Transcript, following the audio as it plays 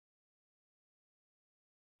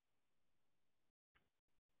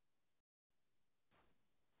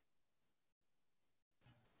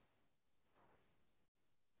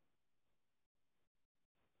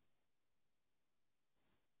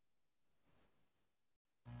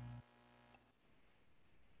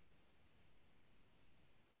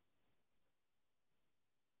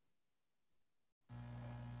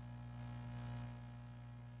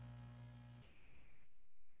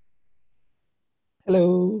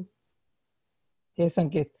Hello. Hey,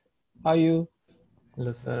 Sanket. How are you?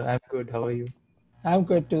 Hello, sir. I'm good. How are you? I'm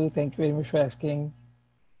good too. Thank you very much for asking.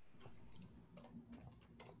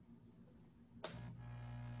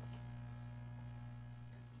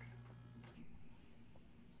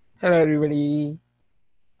 Hello, everybody.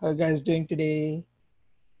 How are you guys doing today?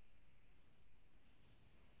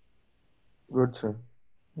 Good, sir.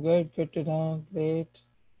 Good to know. Great.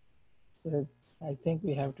 So I think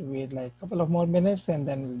we have to wait like a couple of more minutes and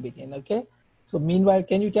then we'll begin. Okay. So meanwhile,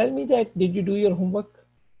 can you tell me that did you do your homework?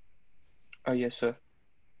 Yes, sir.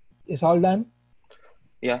 It's all done?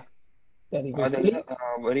 Yeah. Very good. There's a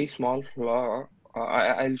very small flaw.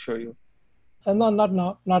 I'll show you. No, not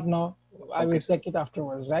now. Not now. I Okay, will sir. check it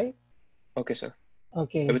afterwards, right? Okay, sir.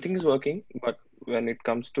 Okay. Everything is working, but when it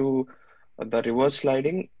comes to the reverse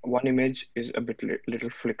sliding, one image is a bit little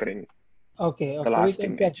flickering. Okay. The Okay. We last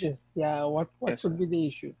can check image. this. Yeah. What Yes, sir. could be the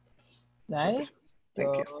issue? Okay, Right? sir.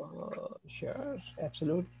 Thank you. So sure.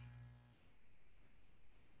 Absolutely.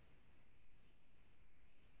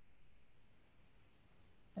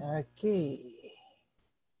 Okay.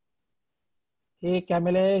 Hey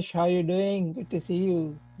Kamalesh, how you doing? Good to see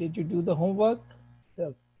you. Did you do the homework?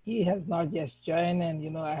 So he has not just joined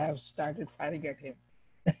and I have started firing at him.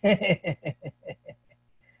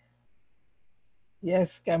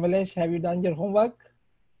 Yes, Kamalesh, have you done your homework?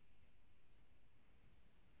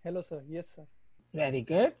 Hello, sir. Yes, sir. Very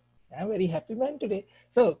good. I'm very happy man today.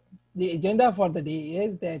 So the agenda for the day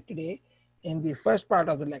is that today in the first part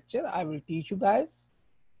of the lecture, I will teach you guys,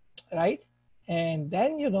 right? And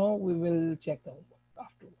then, we will check the homework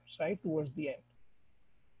afterwards, right? Towards the end.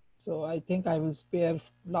 So I think I will spare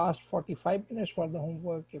last 45 minutes for the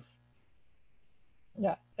homework if,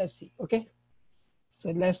 yeah, let's see. Okay. So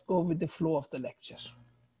let's go with the flow of the lecture.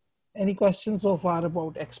 Any questions so far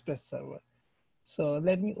about Express Server? So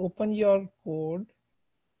let me open your code.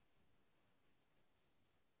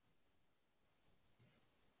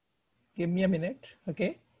 Give me a minute.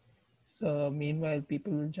 Okay. So meanwhile,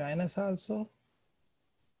 people will join us also.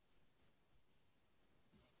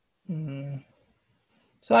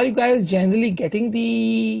 So are you guys generally getting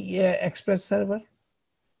the Express Server?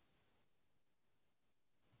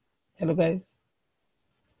 Hello, guys.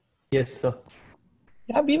 Yes, sir.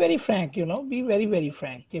 Yeah, be very frank, be very, very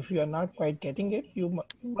frank. If you are not quite getting it, you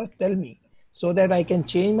must tell me so that I can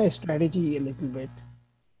change my strategy a little bit,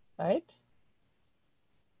 right?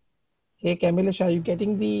 Hey, Camillesh, are you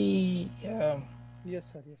getting the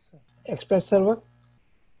Yes, sir. Yes, sir. Express server?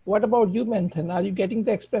 What about you, Manthan? Are you getting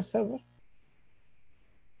the Express server?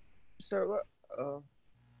 Server,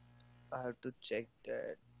 I have to check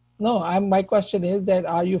that. No, my question is that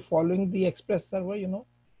are you following the Express server?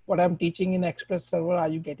 What I'm teaching in Express server, are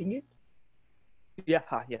you getting it? Yeah,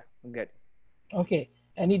 get it. Okay.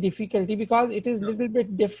 Any difficulty? Because it is a No. little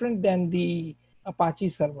bit different than the Apache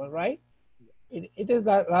server, right? Yeah. It is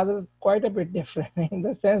rather quite a bit different in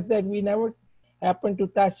the sense that we never happen to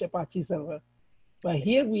touch Apache server. But Yeah.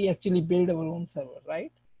 here we actually build our own server,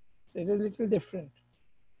 right? So it is a little different.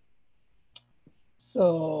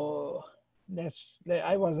 So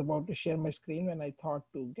I was about to share my screen when I thought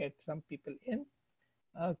to get some people in.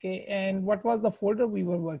 Okay, and what was the folder we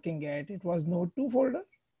were working at? It was Node 2 folder,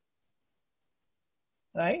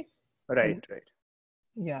 right? Right, right.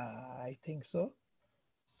 Yeah, I think so.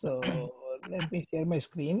 So let me share my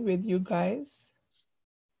screen with you guys.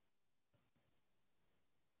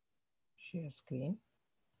 Share screen.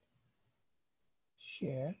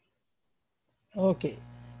 Share. Okay,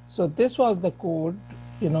 so this was the code,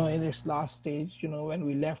 in its last stage, when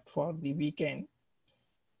we left for the weekend.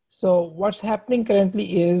 So what's happening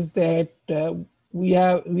currently is that we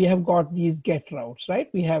have got these get routes, right?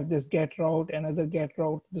 We have this get route, another get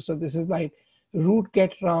route. So this is like root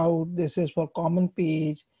get route. This is for common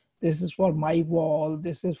page. This is for my wall.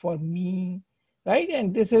 This is for me, right?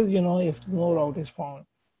 And this is, if no route is found.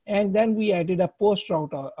 And then we added a post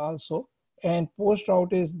route also. And post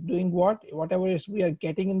route is doing what? Whatever is we are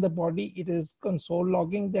getting in the body, it is console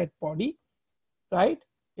logging that body, right?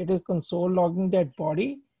 It is console logging that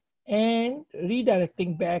body and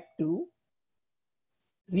redirecting back to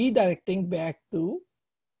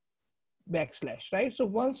backslash, right? So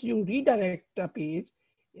once you redirect a page,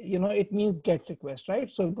 it means get request, right?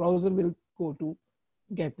 So the browser will go to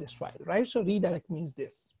get this file, right? So redirect means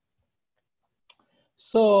this.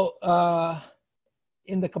 So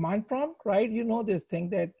in the command prompt, right, this thing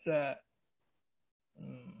that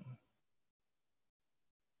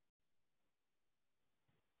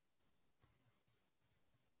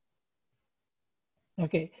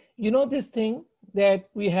okay, this thing that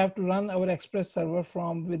we have to run our Express server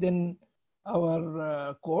from within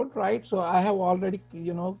code, right? So I have already,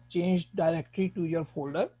 changed directory to your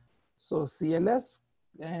folder. So CLS,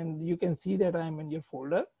 and you can see that I'm in your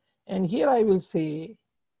folder. And here I will say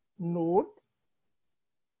node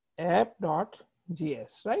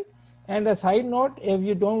app.js, right? And a side note, if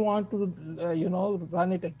you don't want to,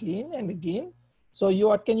 run it again and again, so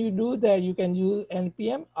what can you do there? You can use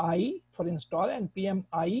npm I for install, npm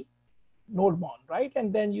I nodemon, right?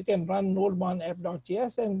 And then you can run nodemon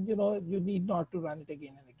app.js, and you need not to run it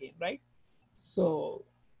again and again, right? So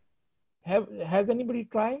has anybody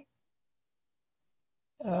tried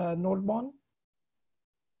nodemon?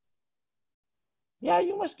 Yeah,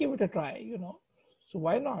 you must give it a try, So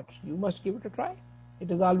why not? You must give it a try.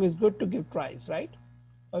 It is always good to give tries, right?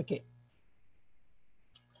 Okay.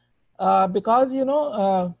 Because,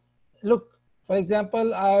 look, for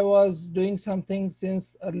example, I was doing something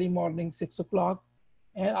since early morning, 6 o'clock,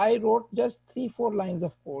 and I wrote just 3-4 lines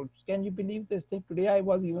of code. Can you believe this thing? Today I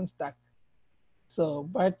was even stuck. So,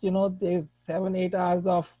 but, there's 7-8 hours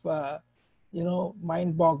of,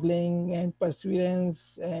 mind boggling and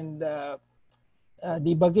perseverance and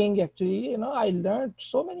debugging. Actually, I learned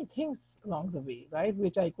so many things along the way, right?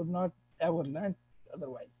 Which I could not ever learn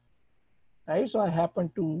otherwise. Right? So I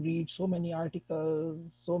happened to read so many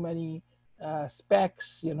articles, so many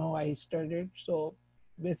specs, I studied. So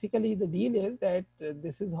basically the deal is that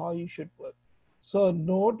this is how you should work. So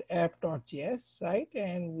node app.js, right?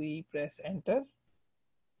 And we press enter.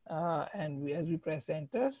 As we press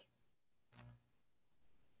enter,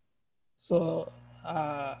 so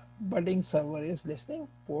budding server is listening,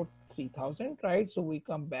 port 3000, right? So we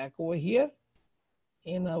come back over here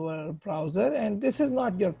in our browser, and this is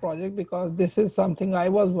not your project because this is something I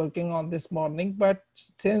was working on this morning, but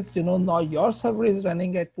since now your server is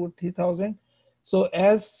running at port 3000, so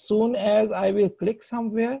as soon as I will click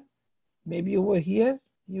somewhere, maybe over here,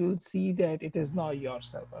 you will see that it is now your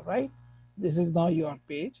server, right? This is now your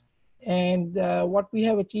page. And what we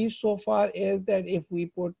have achieved so far is that if we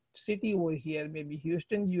put city over here, maybe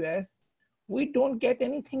Houston, US, we don't get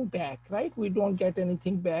anything back, right? We don't get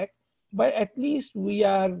anything back, but at least we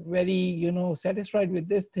are very, satisfied with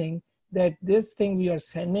this thing, that this thing we are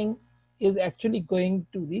sending is actually going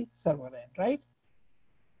to the server end, right?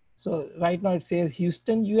 So right now it says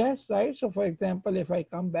Houston, US, right? So for example, if I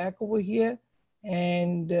come back over here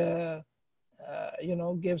and,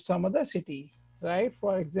 give some other city, right?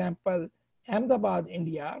 For example, Ahmedabad,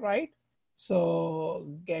 India, right? So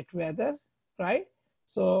get weather, right?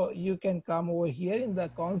 So you can come over here in the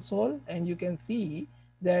console and you can see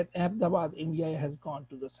that Ahmedabad, India has gone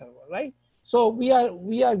to the server, right? So we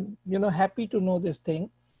are happy to know this thing,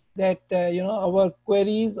 that our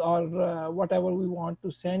queries or whatever we want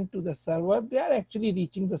to send to the server, they are actually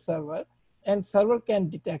reaching the server, and server can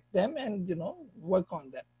detect them and work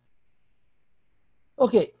on them.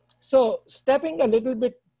 Okay, so stepping a little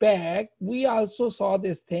bit back, we also saw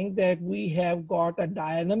this thing that we have got a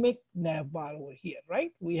dynamic navbar over here,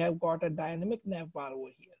 right? We have got a dynamic navbar over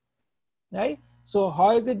here, right? So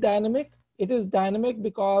how is it dynamic? It is dynamic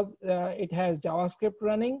because it has JavaScript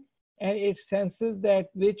running, and it senses that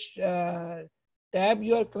which tab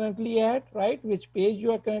you are currently at, right? Which page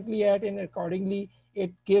you are currently at, and accordingly,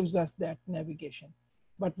 it gives us that navigation.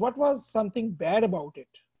 But what was something bad about it?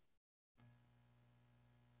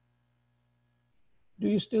 Do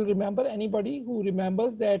you still remember? Anybody who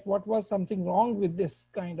remembers that what was something wrong with this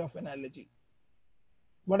kind of analogy?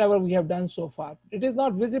 Whatever we have done so far, it is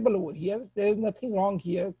not visible over here. There is nothing wrong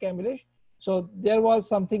here, Kamilesh. So there was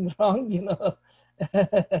something wrong,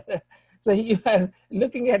 So you are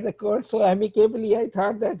looking at the code so amicably. I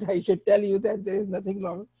thought that I should tell you that there is nothing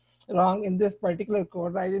wrong in this particular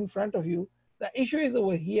code right in front of you. The issue is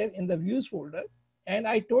over here in the views folder. And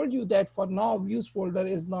I told you that for now, views folder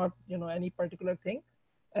is not, any particular thing.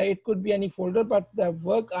 It could be any folder, but the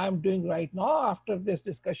work I'm doing right now after this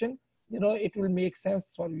discussion, it will make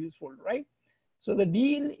sense for views folder, right? So the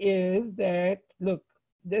deal is that, look,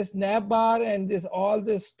 this navbar and all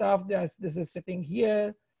this stuff, this is sitting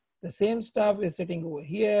here. The same stuff is sitting over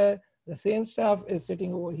here. The same stuff is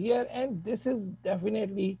sitting over here. And this is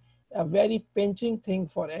definitely a very pinching thing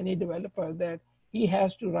for any developer, that he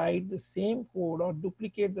has to write the same code or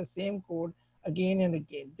duplicate the same code again and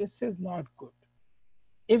again. This is not good.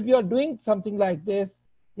 If you're doing something like this,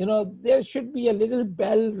 there should be a little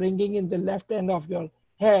bell ringing in the left end of your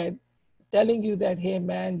head telling you that, hey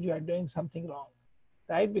man, you are doing something wrong,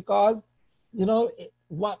 right? Because,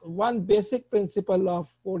 one basic principle of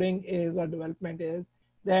coding is, or development is,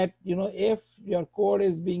 that, if your code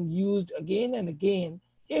is being used again and again,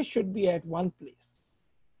 it should be at one place.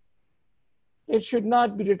 It should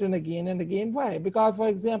not be written again and again. Why? Because, for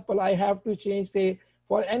example, I have to change, say,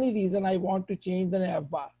 for any reason, I want to change the nav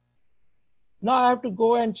bar. Now I have to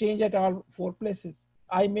go and change at all 4 places.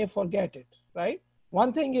 I may forget it, right?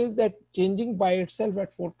 One thing is that changing by itself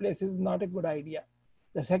at 4 places is not a good idea.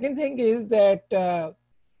 The second thing is that uh,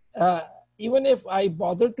 even if I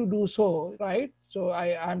bother to do so, right? So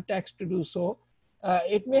I'm taxed to do so.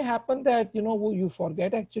 It may happen that, you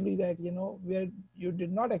forget actually that, where you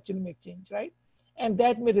did not actually make change, right? And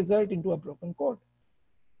that may result into a broken code.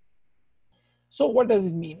 So what does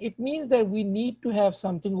it mean? It means that we need to have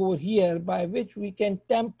something over here by which we can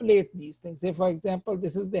template these things. Say, for example,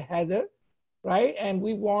 this is the header, right? And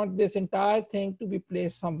we want this entire thing to be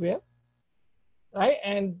placed somewhere, right?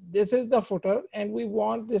 And this is the footer, and we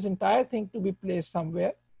want this entire thing to be placed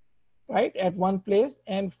somewhere, right? At one place,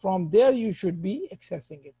 and from there you should be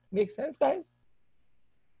accessing it. Make sense, guys?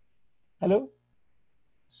 Hello?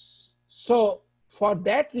 So for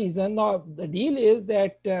that reason, now the deal is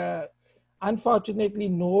that unfortunately,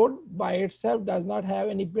 Node by itself does not have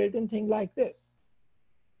any built-in thing like this.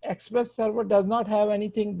 Express server does not have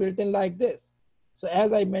anything built in like this. So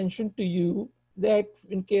as I mentioned to you, that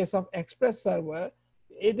in case of Express server,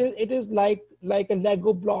 it is like a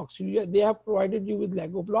Lego blocks. They have provided you with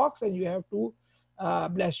Lego blocks, and you have to,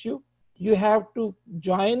 bless you, you have to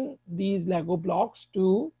join these Lego blocks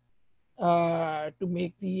to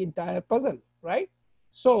make the entire puzzle, right?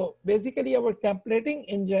 So basically our templating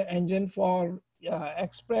engine for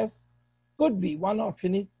Express could be, one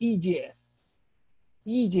option is EJS.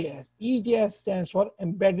 EJS stands for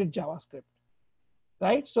Embedded JavaScript,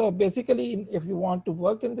 right? So basically, if you want to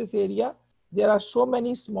work in this area, there are so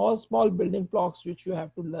many small building blocks which you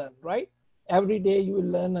have to learn, right? Every day you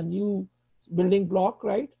will learn a new building block,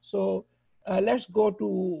 right? So let's go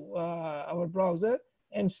to our browser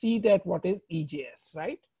and see that what is EJS,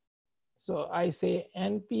 right? So I say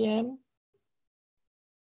npm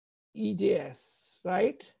EJS,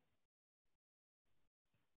 right?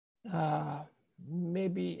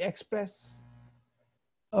 Maybe Express.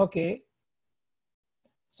 Okay.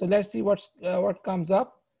 So let's see what comes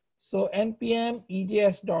up. So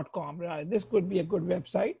npmejs.com, right? This could be a good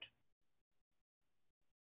website.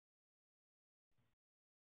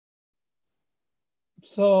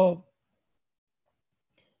 So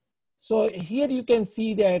here you can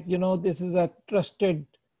see that, this is a trusted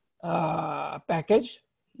package.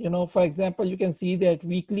 For example, you can see that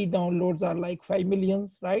weekly downloads are like 5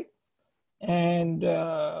 millions, right? And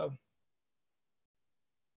a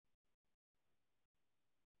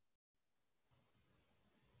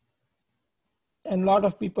lot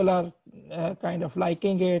of people are kind of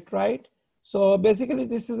liking it, right? So basically,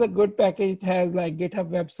 this is a good package. It has like GitHub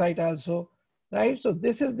website also, right? So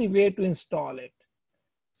this is the way to install it.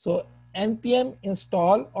 So npm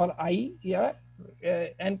install or I, yeah,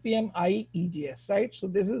 npm I EJS, right? So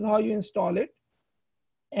this is how you install it.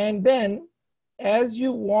 And then as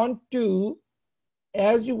you want to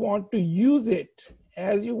use it,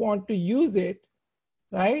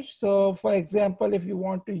 right? So for example, if you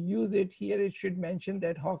want to use it here, it should mention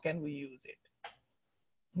that how can we use it.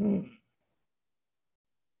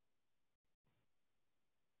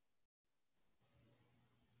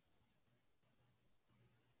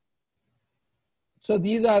 So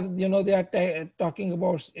these are, they are talking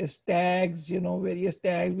about tags, various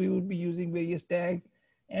tags. We would be using various tags.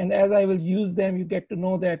 And as I will use them, you get to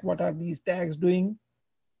know that what are these tags doing.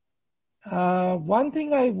 One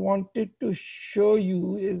thing I wanted to show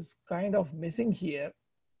you is kind of missing here.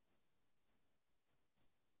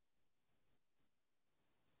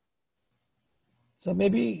 So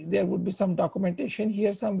maybe there would be some documentation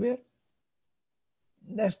here somewhere.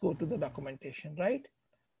 Let's go to the documentation, right?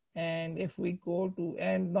 And if we go to,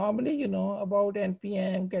 and normally, about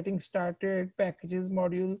NPM, getting started, packages,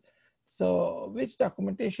 module. So which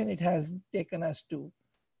documentation it has taken us to?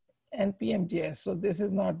 NPM.js. So this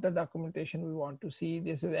is not the documentation we want to see.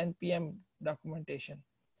 This is NPM documentation.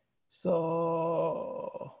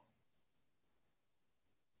 So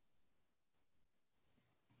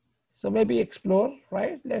maybe explore,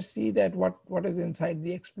 right? Let's see that what is inside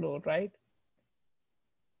the explore, right?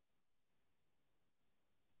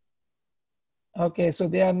 Okay, so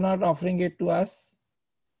they are not offering it to us.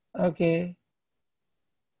 Okay,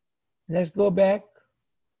 let's go back.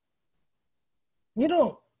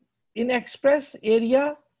 In Express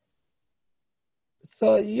area,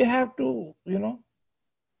 so you have to,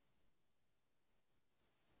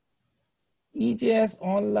 EJS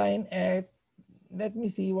online at, let me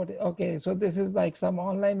see what, okay, so this is like some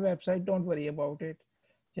online website, don't worry about it.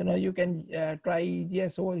 You can try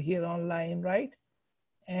EJS over here online, right?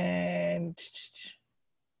 And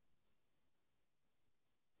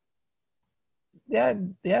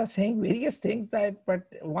they are saying various things that, but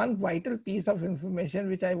one vital piece of information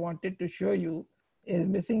which I wanted to show you is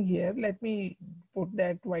missing here. Let me put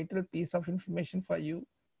that vital piece of information for you.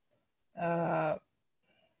 Uh,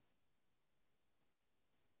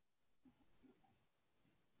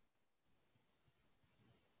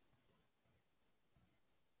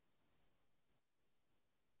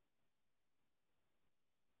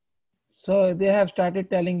 so they have started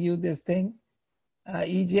telling you this thing.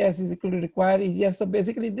 EGS is equal to require EGS. So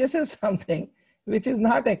basically this is something which is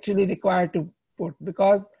not actually required to put,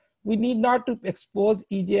 because we need not to expose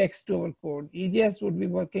EJX to our code. EGS would be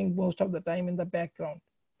working most of the time in the background.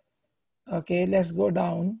 Okay, let's go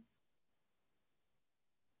down.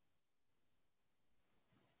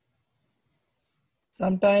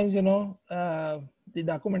 Sometimes, the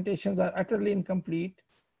documentations are utterly incomplete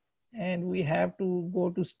and we have to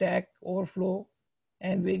go to Stack Overflow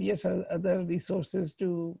and various other resources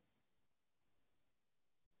to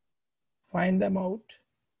find them out.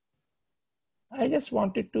 I just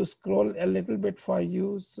wanted to scroll a little bit for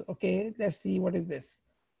you. So, okay, let's see what is this.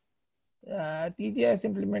 TGS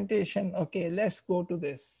implementation. Okay, let's go to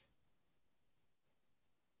this.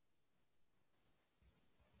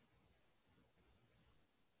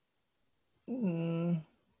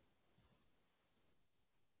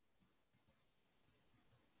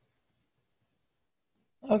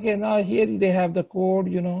 Okay, now here they have the code,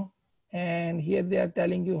 and here they are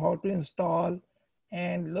telling you how to install.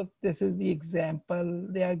 And look, this is the example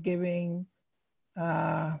they are giving.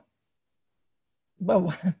 But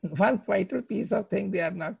one vital piece of thing they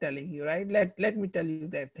are not telling you, right? Let me tell you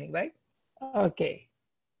that thing, right? Okay.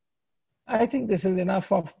 I think this is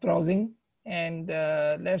enough of browsing, and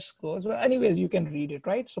let's go. So anyways, you can read it,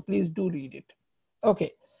 right? So please do read it.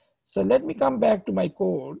 Okay, so let me come back to my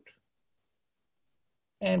code.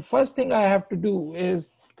 And first thing I have to do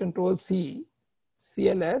is Control C,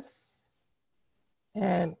 CLS,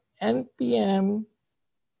 and npm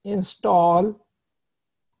install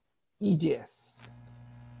EJS.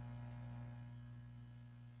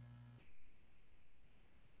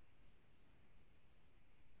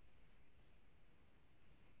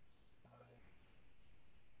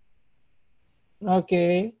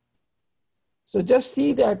 Okay. So just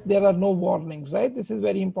see that there are no warnings, right? This is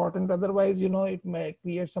very important. Otherwise, it may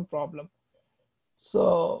create some problem.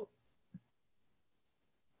 So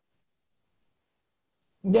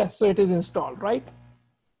yes, so it is installed, right?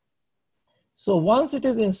 So once it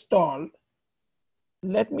is installed,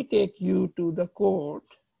 let me take you to the code.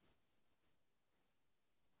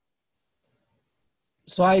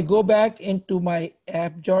 So I go back into my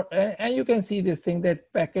app, and you can see this thing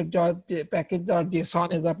that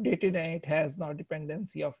package.json is updated and it has now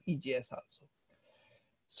dependency of EJS also.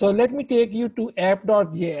 So let me take you to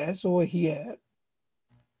app.js over here.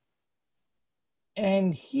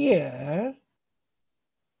 And here,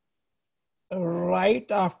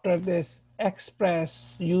 right after this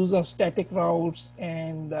express use of static routes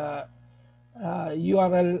and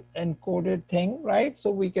URL encoded thing, right?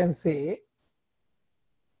 So we can say,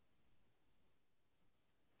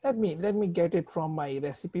 let me get it from my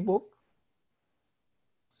recipe book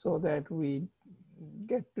so that we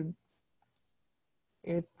get to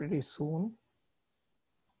it pretty soon.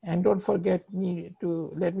 And don't forget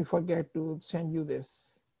let me forget to send you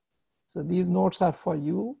this. So these notes are for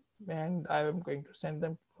you and I am going to send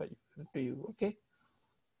them to you, okay?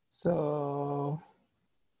 So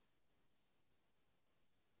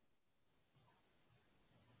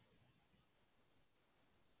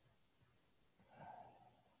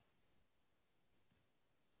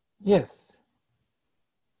yes.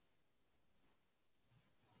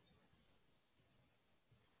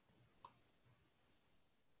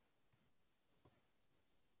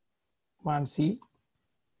 Command C.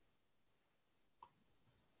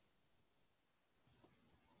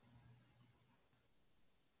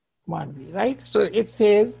 Command V, right? So it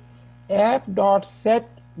says app.set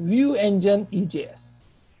view engine EJS.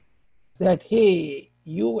 That, hey,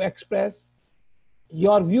 you express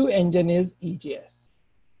your view engine is EJS.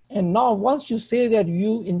 And now once you say that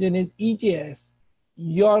view engine is EJS,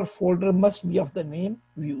 your folder must be of the name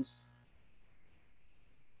views.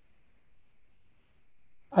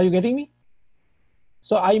 Are you getting me?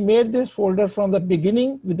 So I made this folder from the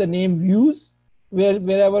beginning with the name views,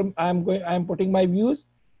 wherever I'm putting my views.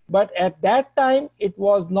 But at that time, it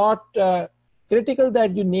was not critical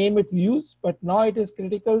that you name it views, but now it is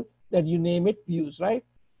critical that you name it views, right?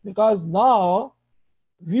 Because now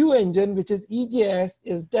view engine, which is EJS,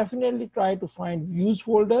 is definitely trying to find views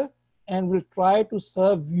folder and will try to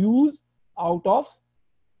serve views out of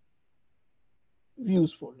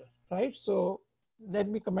views folder, right? So let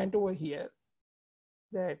me comment over here.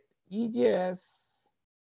 that EJS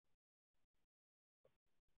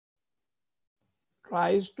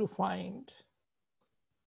tries to find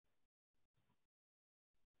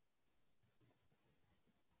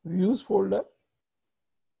views folder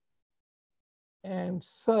and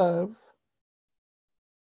serve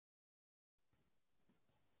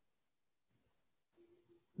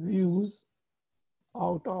views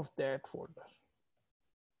out of that folder.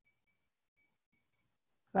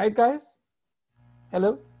 Right, guys?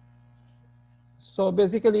 Hello? So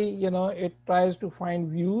basically, it tries to find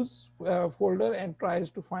views folder and tries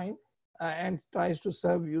to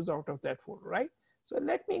serve views out of that folder, right? So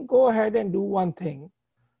let me go ahead and do one thing,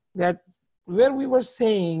 that where we were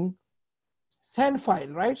saying send file,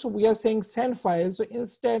 right? So we are saying send file. So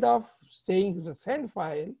instead of saying the send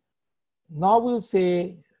file, now we'll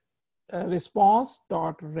say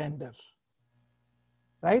response.render.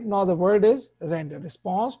 Right now the word is render,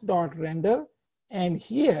 response.render, and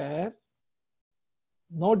here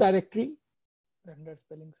no directory. Render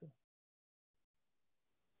spelling, sir.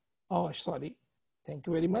 Oh, sorry. Thank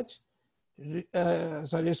you very much.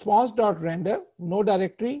 So response.render, no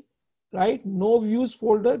directory, right? No views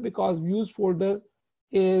folder, because views folder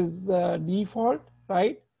is default,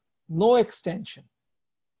 right? No extension,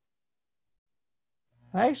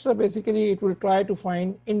 right? So basically it will try to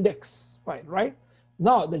find index file, right?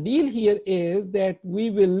 Now the deal here is that we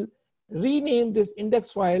will rename this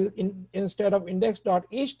index file instead of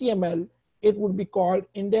index.html, it would be called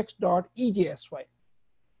index.ejs file.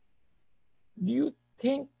 Do you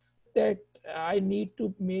think that I need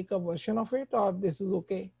to make a version of it, or this is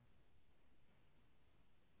okay?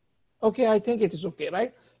 Okay, I think it is okay,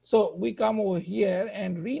 right? So we come over here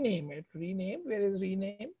and rename it. Rename, where is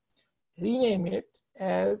rename? Rename it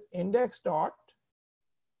as index.ejs,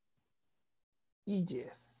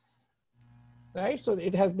 right? So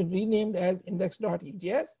it has been renamed as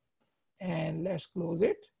index.ejs, and let's close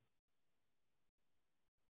it.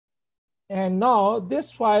 And now this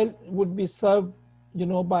file would be served,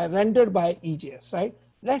 rendered by EJS, right?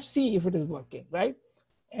 Let's see if it is working, right?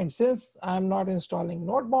 And since I'm not installing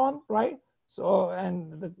Nodebon, right? So,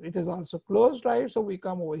 and it is also closed, right? So we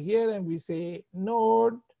come over here and we say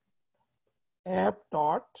node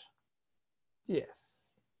app.js,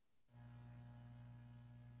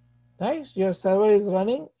 right? Your server is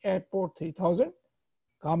running at port 3000.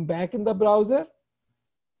 Come back in the browser,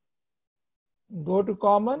 go to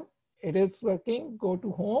common, it is working, go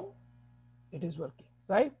to home, it is working,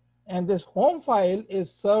 right? And this home file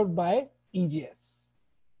is served by EJS,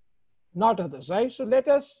 not others, right? So let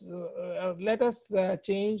us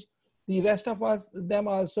change the rest of them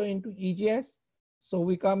also into EJS. So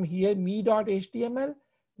we come here, me.html,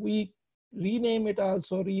 we rename it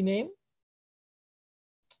also, rename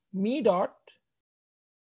me.ejs,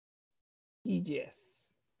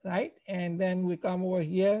 right? And then we come over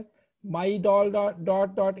here, my.html,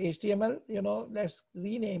 let's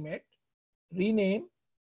rename it, rename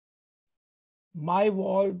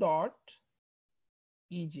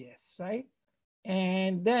mywall.ejs, right?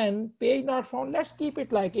 And then page not found, let's keep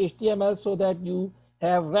it like HTML so that you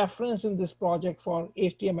have reference in this project for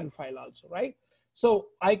HTML file also, right? So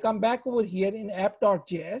I come back over here in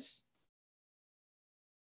app.js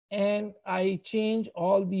and I change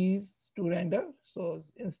all these to render. So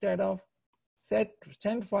instead of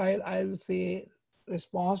send file, I'll say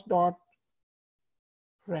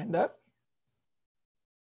response.render.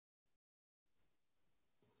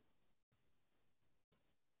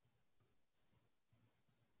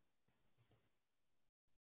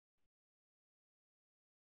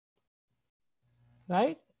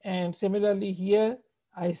 Right? And similarly here,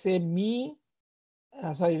 I say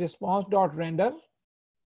response.render.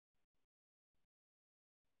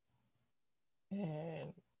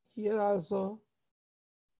 And here also,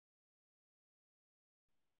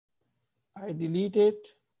 I delete it.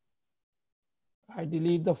 I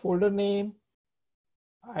delete the folder name.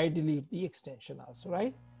 I delete the extension also,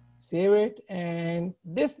 right? Save it. And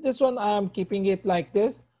this one, I am keeping it like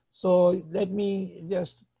this. So let me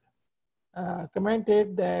just comment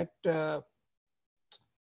it that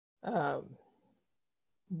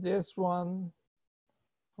this one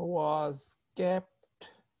was kept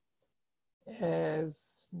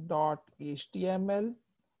as .html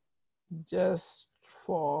just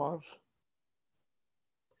for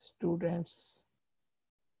students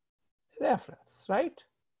reference, right?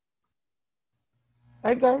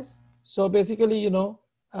 Right, guys? So basically,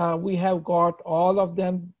 we have got all of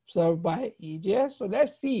them served by EJS. So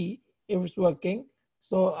let's see if it's working.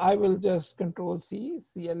 So I will just Control C,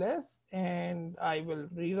 CLS, and I will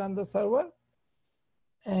rerun the server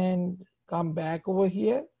and come back over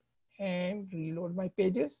here and reload my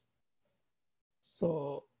pages.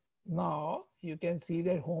 So now you can see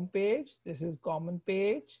that home page. This is common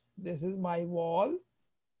page. This is my wall,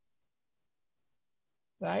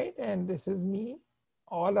 right? And this is me.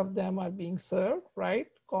 All of them are being served, right?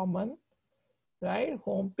 Common, right?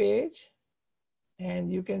 Home page.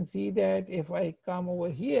 And you can see that if I come over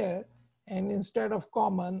here and instead of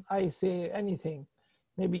common, I say anything,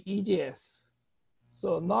 maybe EJS.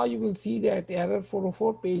 So now you will see that error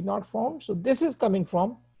 404 page not found. So this is coming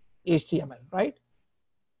from HTML, right?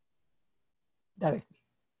 Directly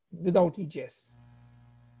without EJS.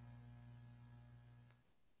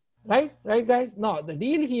 Right guys. Now the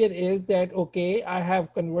deal here is that, okay, I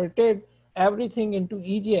have converted everything into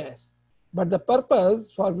EJS, but the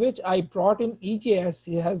purpose for which I brought in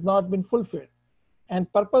EJS has not been fulfilled.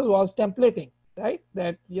 And purpose was templating, right?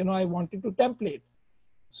 That, I wanted to template.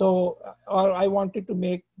 So, or I wanted to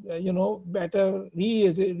make, better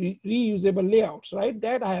reusable layouts, right?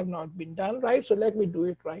 That I have not been done, right? So let me do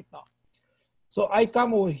it right now. So I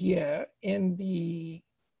come over here in the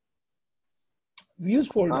views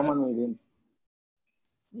folder. Common we didn't.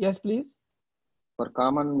 Yes, please. For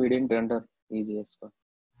common we didn't render EJS.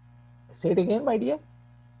 Say it again, my dear.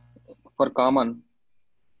 For common.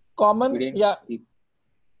 Common, We didn't, yeah. We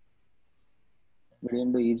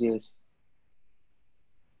didn't do EJS.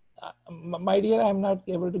 My dear, I'm not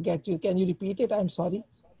able to get you. Can you repeat it? I'm sorry.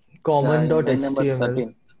 Line number Common.html.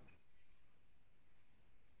 13.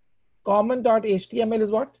 Common.html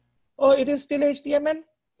is what? Oh, it is still HTML,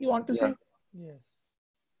 you want to say? Yes.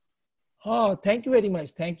 Oh, thank you very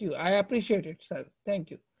much. Thank you. I appreciate it, sir.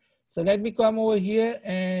 Thank you. So let me come over here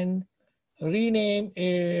and rename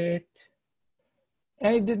it.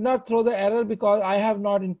 And it did not throw the error because I have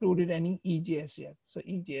not included any EJS yet. So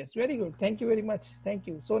EJS, very good. Thank you very much. Thank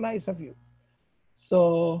you. So nice of you.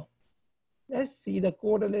 So let's see the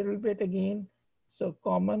code a little bit again. So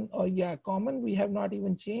common, oh yeah, common, we have not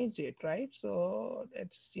even changed it, right? So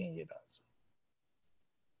let's change it also.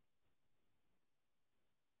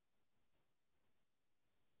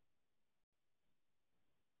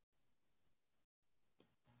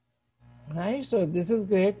 Nice. So this is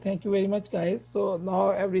great. Thank you very much, guys. So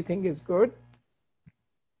now everything is good.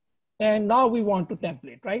 And now we want to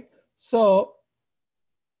template, right? So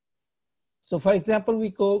for example, we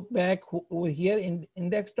go back over here in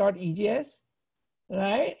index.ejs,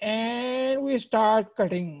 right? And we start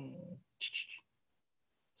cutting.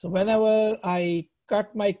 So whenever I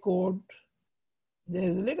cut my code,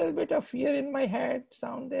 there's a little bit of fear in my head,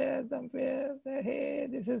 sound there somewhere, hey,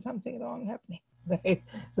 this is something wrong happening. Right?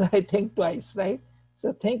 So I think twice, right?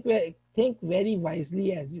 So think very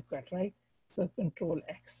wisely as you cut, right? So Control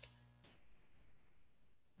X.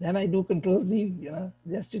 Then I do Control Z,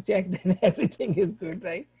 just to check that everything is good,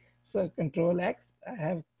 right? So Control X, I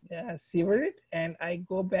have severed it, and I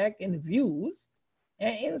go back in Views,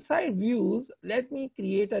 and inside Views, let me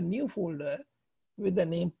create a new folder with the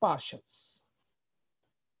name Partials.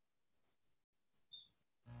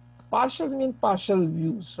 Partials mean partial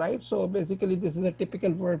views, right? So basically, this is a typical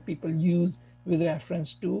word people use with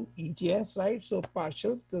reference to EJS, right? So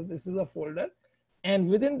partials, so this is a folder. And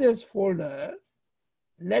within this folder,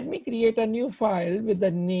 let me create a new file with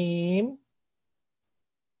the name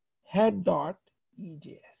head.ejs,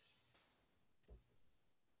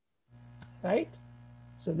 right?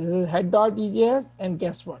 So this is head.ejs, and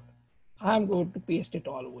guess what? I'm going to paste it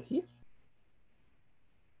all over here.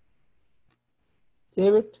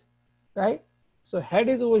 Save it. Right? So head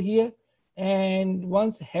is over here, and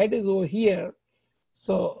once head is over here,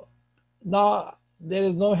 so now there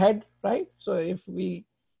is no head, right? So if we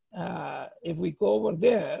go over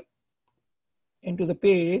there into the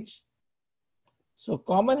page, so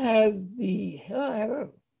common has the error,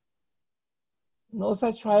 no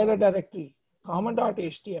such file or directory,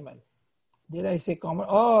 common.html. Did I say common?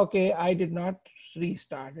 Oh, okay, I did not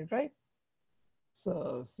restart it, right?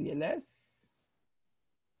 So CLS.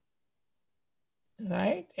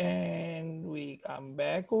 Right, and we come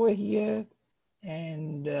back over here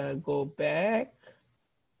and go back,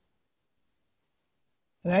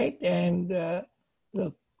 right, and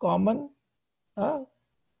the common,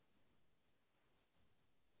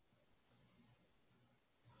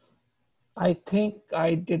 I think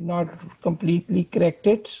I did not completely correct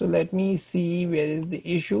it, so let me see where is the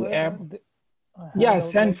issue. Sir, App, I yeah, have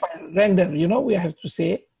send file, render, we have to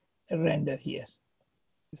say render here.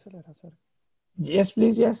 sir. Yes,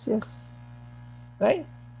 please, yes, right?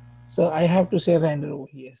 So I have to say render over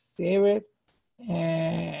here, save it,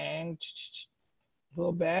 and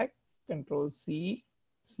go back, Control C,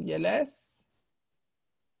 CLS,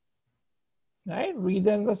 right? Read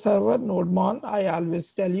in the server, nodemon, I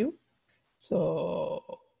always tell you,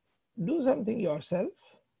 So do something yourself.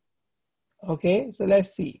 Okay, so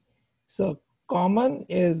let's see. So common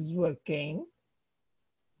is working,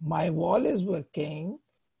 my wall is working,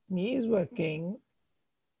 me is working.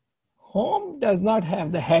 Home does not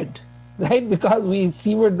have the head, right? Because we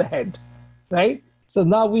severed the head, right? So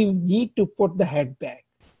now we need to put the head back.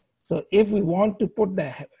 So if we want to put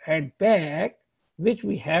the head back, which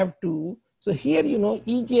we have to, so here,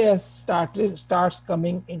 EJS starts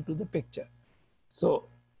coming into the picture. So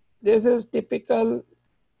this is typical,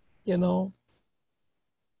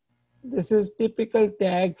 this is typical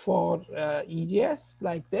tag for EJS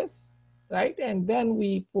like this, right? And then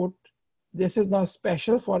we put, this is now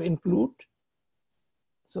special for include.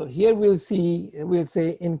 So here we'll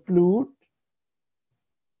say include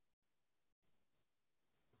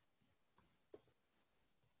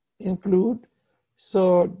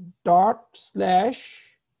so dot slash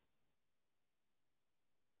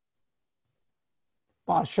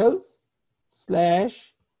partials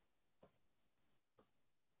slash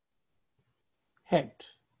head,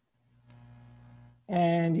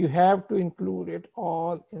 and you have to include it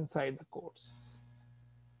all inside the quotes,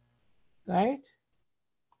 right?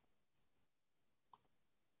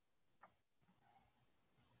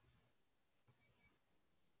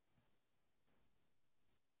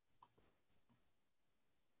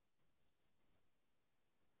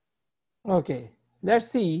 Okay, let's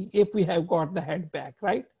see if we have got the head back,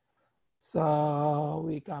 right? So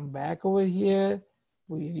we come back over here,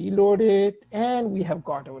 we reload it, and we have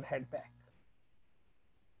got our head back.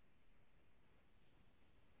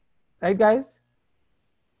 Right, guys?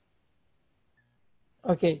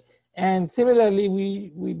 Okay, and similarly,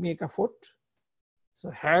 we make a foot.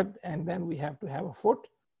 So head, and then we have to have a foot.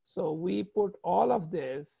 So we put all of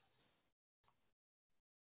this,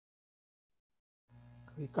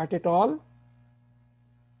 we cut it all,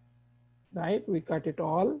 right? We cut it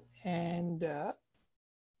all, and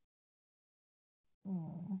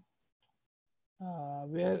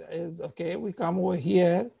where is, okay, we come over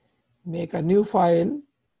here, make a new file.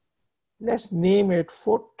 Let's name it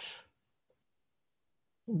foot.ejs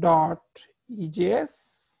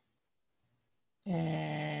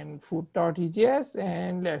and foot.ejs,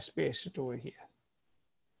 and let's paste it over here.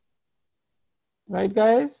 Right,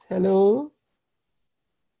 guys? Hello?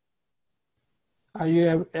 Are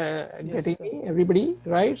you getting me, everybody?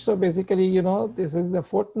 Right? So basically, this is the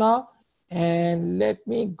foot now. And let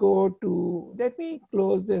me close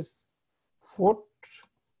this foot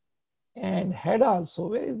and head also.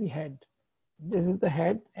 Where is the head? This is the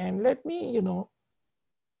head. And let me,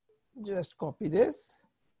 just copy this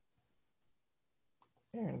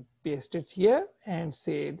and paste it here and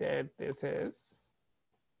say that this is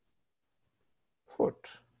foot.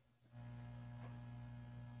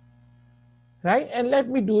 Right? And let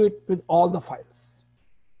me do it with all the files.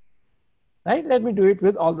 Right? Let me do it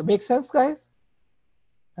with all the, make sense, guys?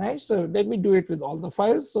 Right? So let me do it with all the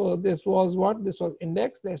files. So this was what? This was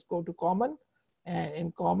index. Let's go to common, and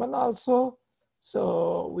in common also.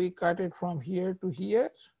 So we cut it from here to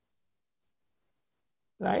here.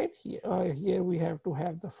 Right? Here we have to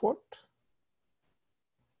have the foot.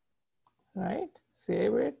 Right?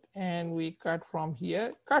 Save it, and we cut from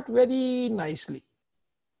here. Cut very nicely.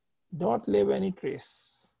 Don't leave any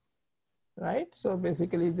trace. Right? So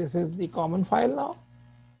basically this is the common file now.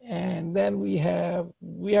 And then we have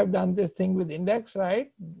done this thing with index,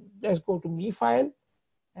 right? Let's go to me file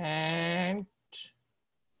and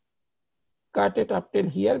cut it up till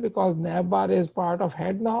here because navbar is part of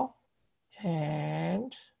head now.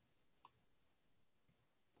 And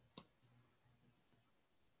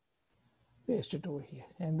paste it over here.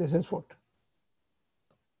 And this is foot.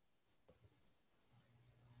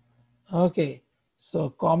 Okay. So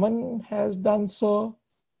common has done so.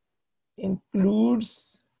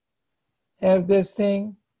 Includes has this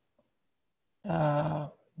thing.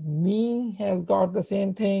 Me has got the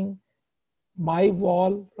same thing. My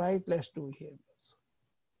wall, right? Let's do here.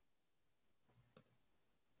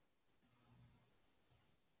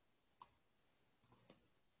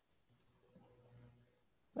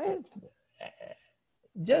 Right?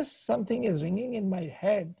 Just something is ringing in my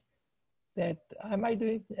head that am I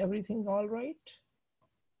doing everything all right?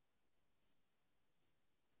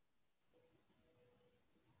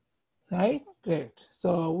 Right, great.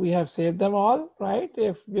 So we have saved them all, right?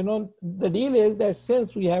 If the deal is that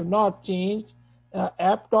since we have not changed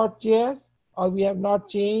app.js or we have not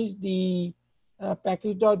changed the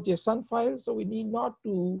package.json file, so we need not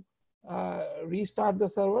to restart the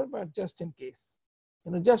server, but just in case,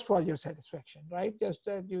 just for your satisfaction, right? Just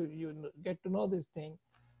that you get to know this thing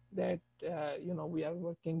that we are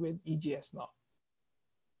working with EJS now.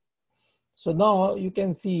 So now you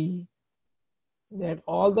can see that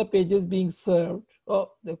all the pages being served. Oh,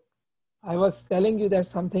 I was telling you that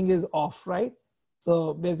something is off, right?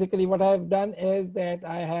 So basically what I've done is that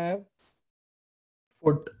I have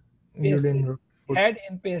Foot. You pasted, didn't wrote foot. add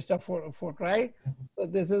and paste a foot, right? So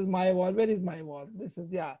this is my wall. Where is my wall? This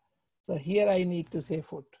is, yeah. So here I need to say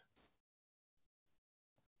foot.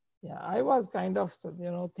 Yeah, I was kind of,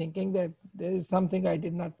 thinking that there is something I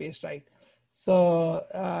did not paste right. So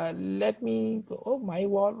let me go, oh, my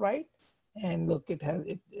wall, right? And look, it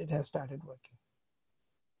has started working,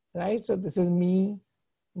 right? So this is me,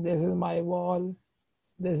 this is my wall,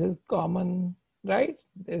 this is common, right?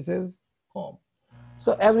 This is home.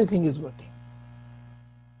 So everything is working.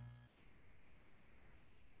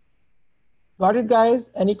 Got it, guys?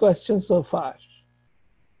 Any questions so far?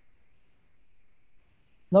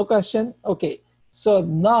 No question? Okay. So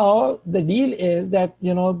now the deal is that,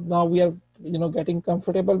 now we are, getting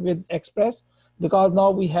comfortable with Express because now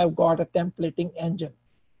we have got a templating engine,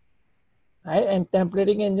 right? And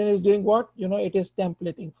templating engine is doing what? It is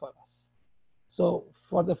templating for us. So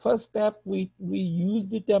for the first step, we use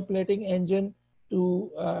the templating engine to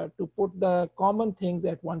put the common things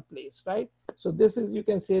at one place, right? So this is, you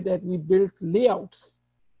can say that we built layouts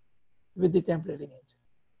with the templating engine.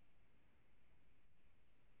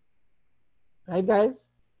 Right,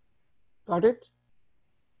 guys? Got it?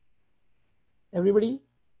 Everybody?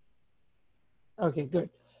 Okay, good.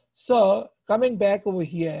 So coming back over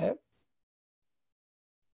here,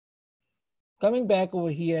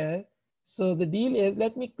 so the deal is,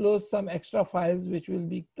 let me close some extra files which will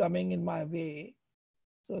be coming in my way.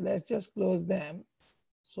 So let's just close them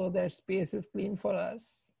so that space is clean for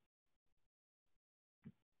us.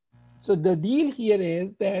 So the deal here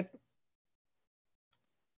is that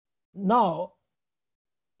now,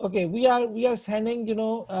 okay, we are sending,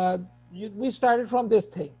 we started from this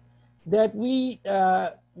thing that we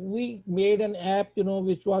made an app,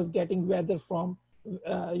 which was getting weather from,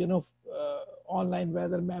 online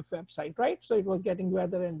weather map website, right? So it was getting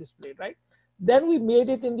weather and displayed, right? Then we made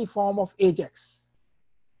it in the form of Ajax,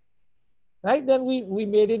 right? Then we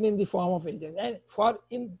made it in the form of Ajax.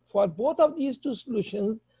 And for both of these two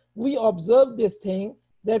solutions, we observed this thing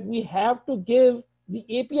that we have to give the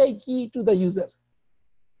API key to the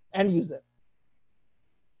end user.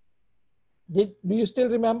 Do you still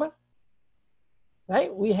remember?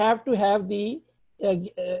 Right? We have to have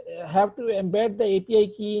have to embed the API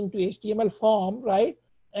key into HTML form, right?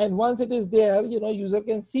 And once it is there, user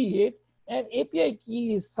can see it. And API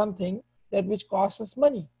key is something that which costs us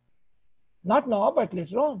money. Not now, but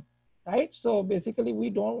later on, right? So basically, we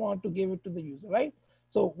don't want to give it to the user, right?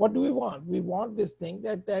 So what do we want? We want this thing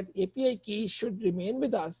that API key should remain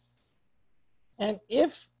with us. And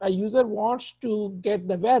if a user wants to get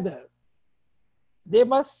the weather, they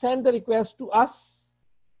must send the request to us,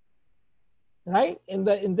 right?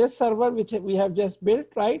 In this server which we have just built,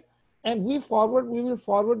 right? And we will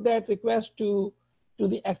forward that request to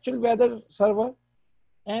the actual weather server,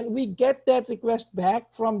 and we get that request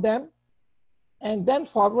back from them, and then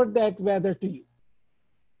forward that weather to you.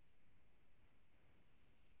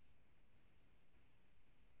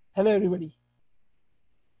 Hello, everybody.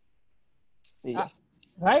 Yeah.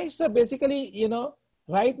 Right? So basically,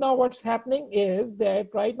 right now what's happening is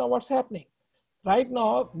that right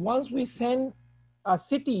now, once we send a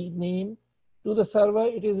city name to the server,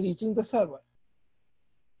 it is reaching the server.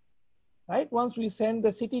 Right? Once we send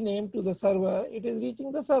the city name to the server, it is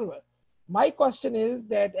reaching the server. My question is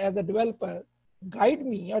that as a developer, guide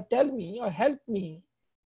me or tell me or help me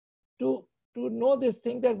to know this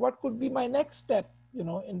thing, that what could be my next step,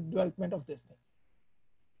 in development of this thing.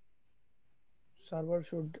 Server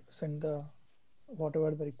should send the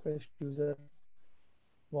whatever the request user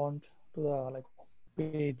wants to the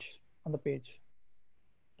page on the page.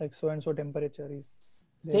 Like so and so temperature is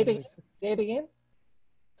there. Say it again.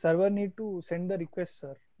 Server need to send the request,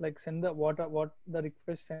 sir. Like send the what the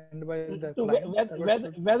request sent by the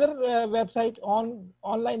client. Weather website,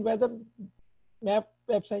 online weather map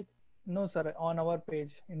website. No, sir, on our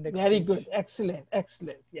page, index Very page. good. Excellent.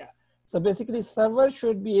 Yeah. So basically, server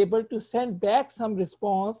should be able to send back some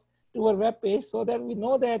response to our web page so that we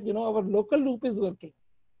know that, our local loop is working.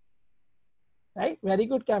 Right? Very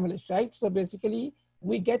good, Kamalesh, right? So basically,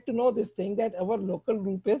 we get to know this thing that our local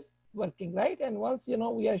loop is working, right? And once,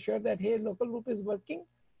 we are sure that, hey, local loop is working,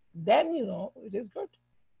 then, it is good.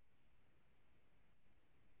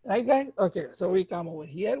 Right, guys? Okay, so we come over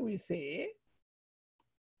here, we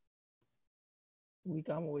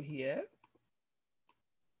come over here.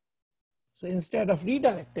 So instead of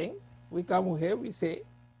redirecting, we come over here, we say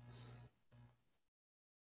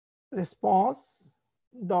response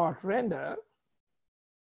dot render,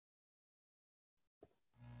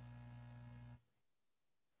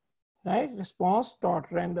 right? Response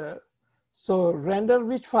dot render. So render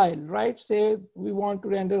which file, right? Say we want to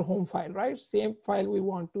render home file, right? Same file we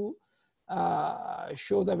want to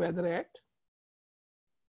show the weather at.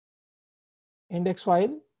 Index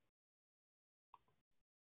file.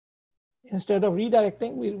 Instead of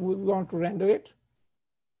redirecting, we want to render it,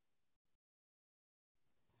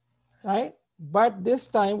 right? But this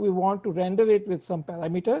time we want to render it with some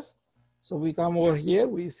parameters. So we come over here,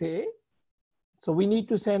 we say, so we need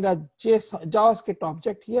to send a JavaScript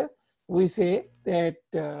object here. We say that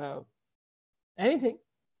anything,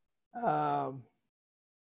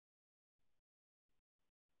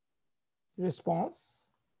 response,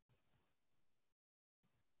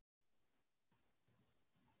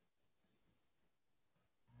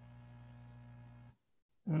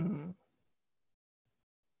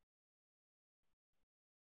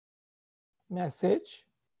 message,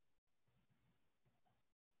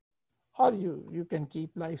 or you can keep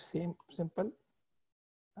life same simple,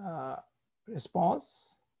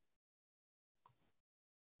 response,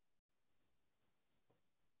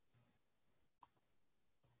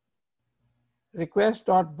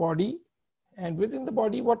 request.body, and within the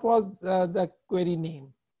body, what was the query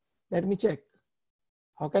name? Let me check.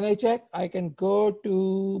 How can I check? I can go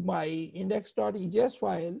to my index.ejs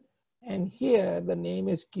file, and here the name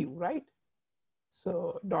is Q, right?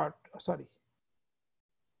 So where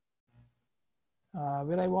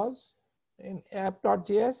I was in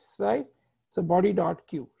app.js, right? So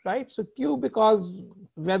body.q, right? So Q, because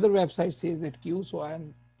weather website says it Q, so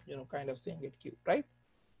I'm kind of saying it Q, right?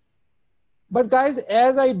 But guys,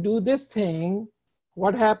 as I do this thing,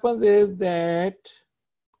 what happens is that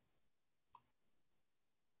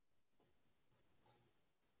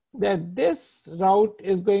this route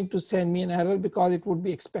is going to send me an error because it would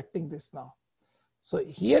be expecting this now. So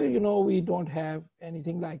here, we don't have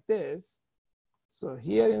anything like this. So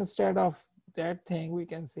here, instead of that thing, we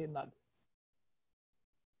can say null.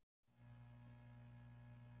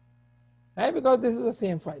 Right? Because this is the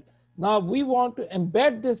same file. Now we want to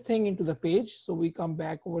embed this thing into the page. So we come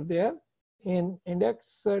back over there in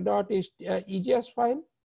index.ejs file.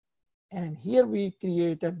 And here we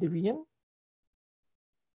create a division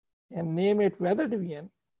and name it weather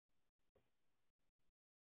division.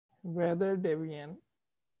 Weather division,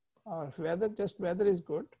 or weather, just weather is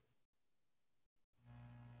good.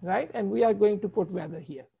 Right? And we are going to put weather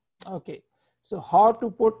here. Okay. So how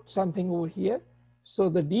to put something over here? So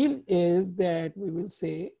the deal is that we will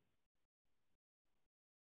say,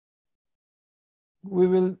 we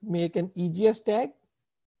will make an EGS tag.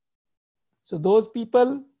 So those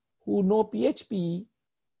people who know PHP,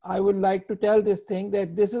 I would like to tell this thing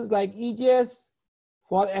that this is like EGS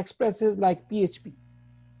for expresses like PHP.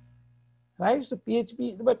 Right? So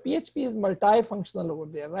PHP, but PHP is multifunctional over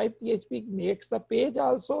there, right? PHP makes the page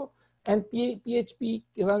also, and PHP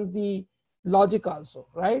runs the logic also,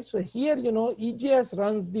 right? So here, EJS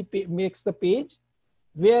runs makes the page,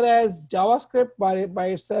 whereas JavaScript by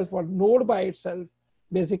itself, or Node by itself,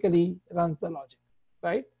 basically runs the logic,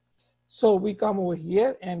 right? So we come over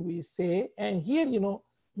here and we say, and here,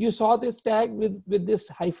 you saw this tag with this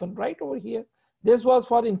hyphen right over here. This was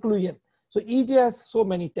for inclusion. So EJ has so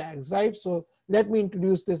many tags, right? So let me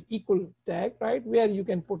introduce this equal tag, right? Where you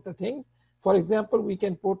can put the things. For example, we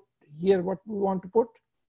can put here what we want to put,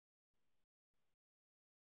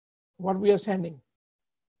 what we are sending.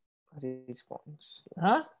 Response.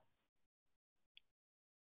 Huh?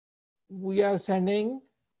 We are sending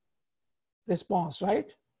response, right?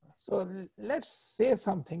 So let's say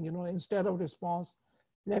something, instead of response,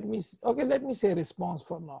 let me say response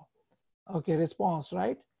for now. Okay, response,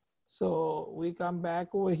 right? So we come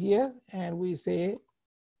back over here and we say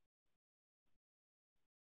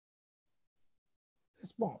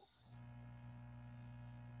response.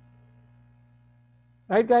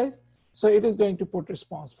 Right, guys? So it is going to put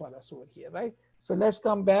response for us over here, right? So let's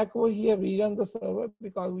come back over here, rerun the server,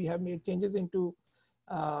 because we have made changes into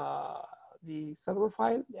the server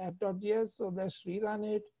file, app.js. So let's rerun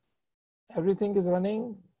it. Everything is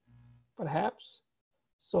running, perhaps.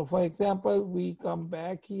 So for example, we come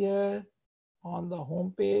back here on the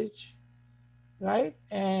home page, right?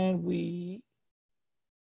 And we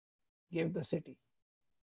give the city.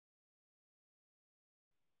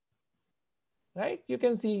 Right? You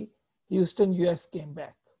can see Houston, US came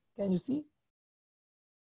back. Can you see?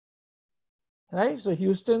 Right? So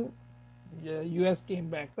Houston, US came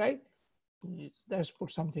back, right? Let's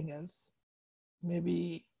put something else.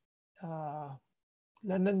 Maybe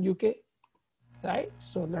London, UK. right?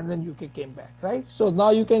 So London, UK came back, right? So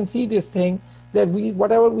now you can see this thing that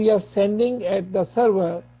whatever we are sending at the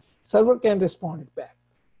server can respond it back.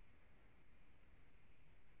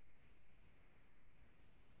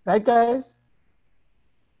 Right, guys?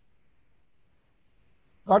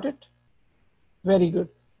 Got it? Very good.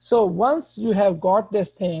 So once you have got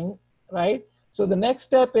this thing, right? So the next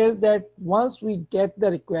step is that once we get the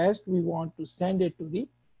request, we want to send it to the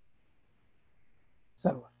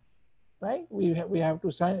server, right? We have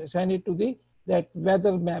to send it to that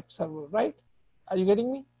weather map server, right? Are you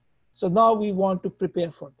getting me? So now we want to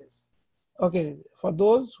prepare for this. Okay, for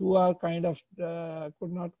those who are kind of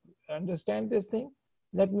could not understand this thing,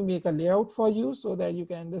 let me make a layout for you so that you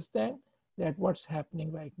can understand that what's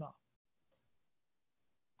happening right now.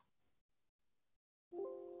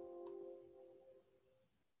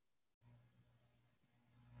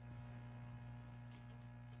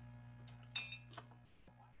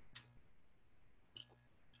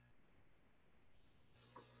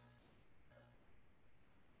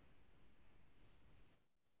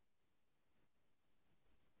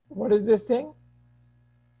 What is this thing?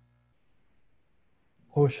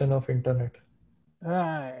 Ocean of internet.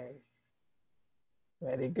 Right.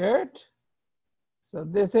 Very good. So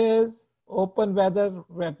this is Open Weather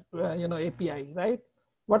Web, API, right?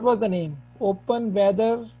 What was the name?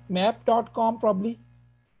 OpenWeatherMap.com probably,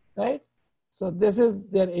 right? So this is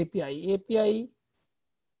their API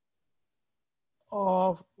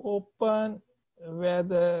of Open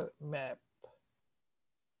Weather Map.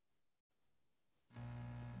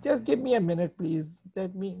 Just give me a minute, please.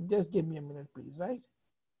 Just give me a minute, please, right?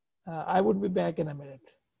 I would be back in a minute.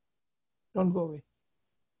 Don't go away.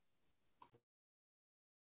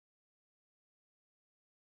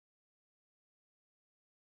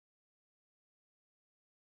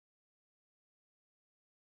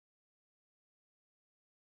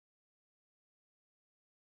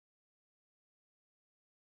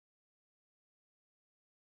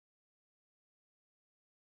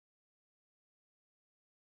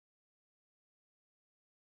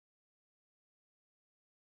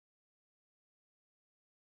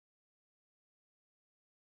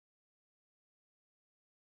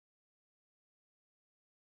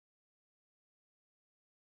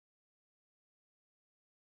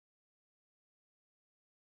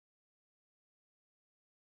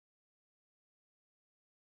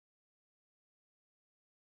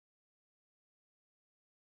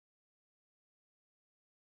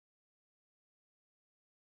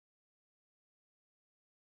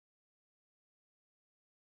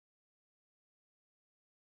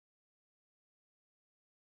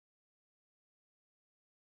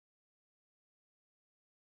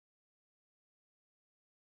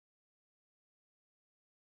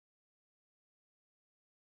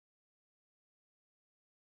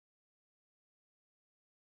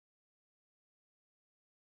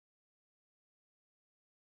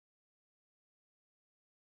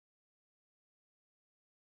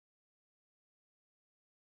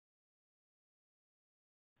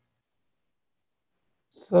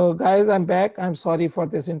 So guys, I'm back. I'm sorry for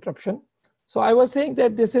this interruption. So I was saying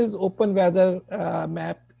that this is Open Weather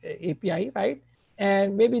Map API, right?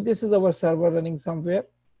 And maybe this is our server running somewhere.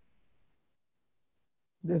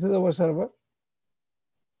 This is our server.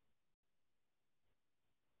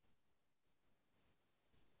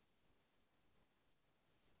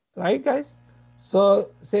 Right, guys?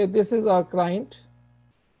 So say this is our client.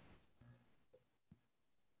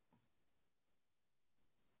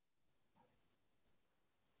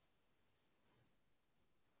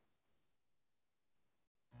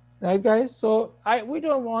 Right, guys? So we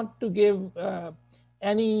don't want to give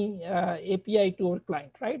any API to our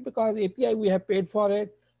client, right? Because API, we have paid for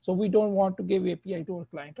it. So we don't want to give API to our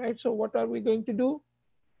client, right? So what are we going to do?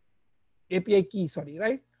 API key, sorry,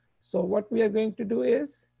 right? So what we are going to do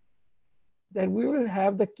is that we will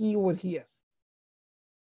have the key over here.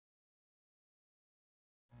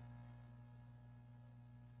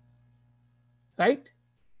 Right?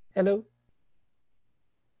 Hello?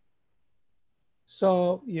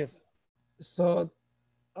 So Yes. So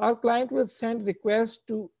our client will send request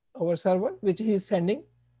to our server, which he is sending,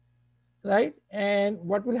 right? And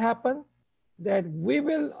what will happen? That we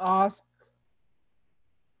will ask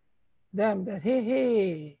them that,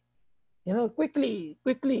 hey, quickly,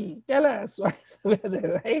 tell us what's the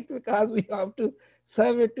weather, right? Because we have to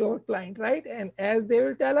serve it to our client, right? And as they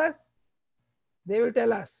will tell us,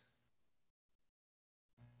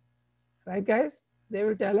 right, guys? They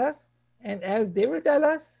will tell us, and as they will tell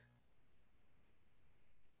us,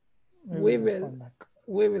 we will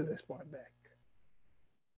respond back,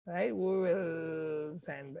 right? We will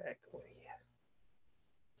send back over here.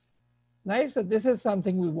 right? So this is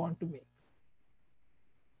something we want to make.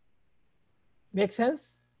 Make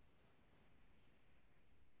sense?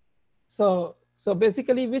 So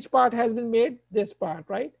basically, which part has been made? This part,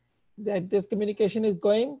 right? That this communication is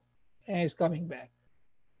going and it's coming back.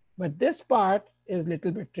 But this part is a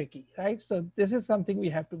little bit tricky, right? So this is something we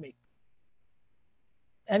have to make.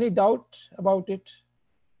 Any doubt about it?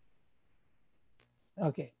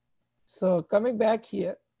 Okay. So coming back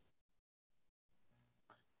here,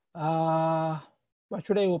 what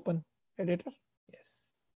should I open? Editor? Yes.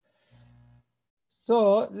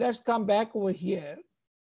 So let's come back over here.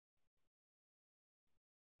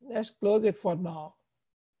 Let's close it for now.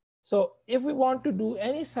 So if we want to do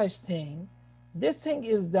any such thing, this thing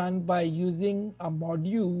is done by using a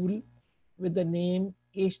module with the name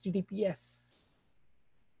HTTPS,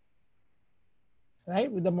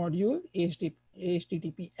 right? With the module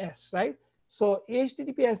HTTPS, right? So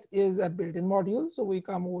HTTPS is a built-in module. So we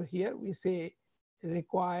come over here, we say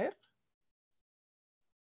require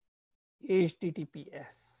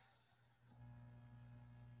HTTPS,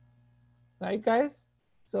 right, guys?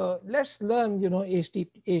 So let's learn,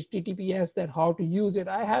 HTTPS, that how to use it.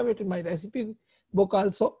 I have it in my recipe book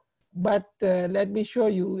also, but let me show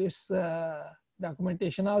you its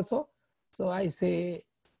documentation also. So I say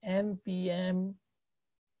npm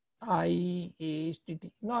IE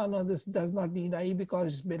HTTP. No, this does not need IE because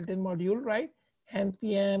it's built-in module, right?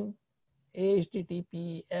 npm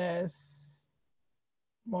HTTPS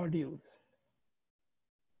module.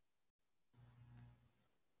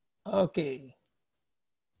 Okay.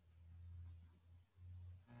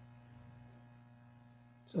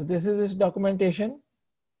 So this is its documentation.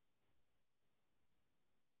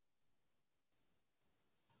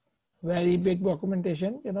 Very big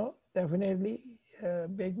documentation, definitely a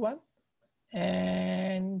big one.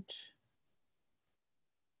 And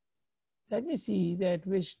let me see that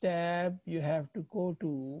which tab you have to go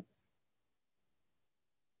to.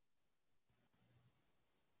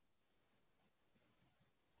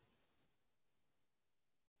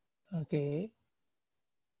 Okay.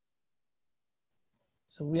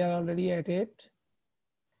 So we are already at it.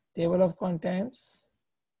 Table of contents.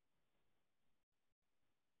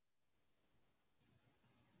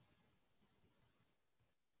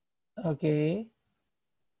 Okay.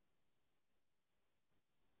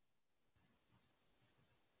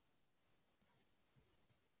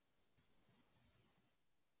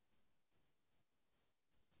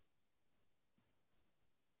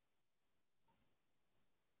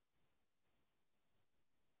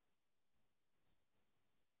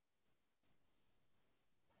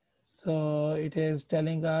 So it is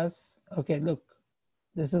telling us, okay, look,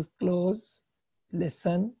 this is close,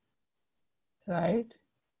 listen, right?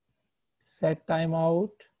 Set timeout,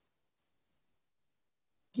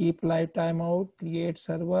 keep live timeout, create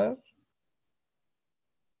server.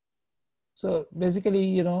 So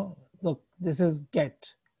basically, look, this is get.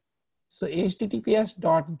 So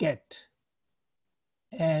https.get.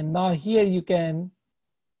 And now here you can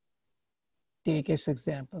take its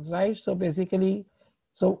examples, right? So basically,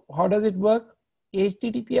 so how does it work?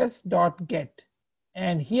 https.get.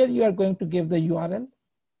 And here you are going to give the URL.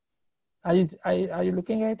 Are you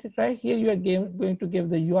looking at it, right? Here you are going to give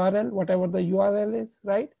the URL, whatever the URL is,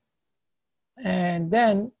 right? And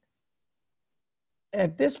then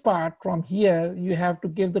at this part from here, you have to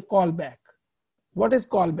give the callback. What is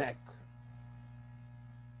callback?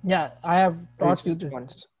 Yeah, I have taught you this.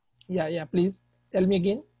 Response. Yeah, please tell me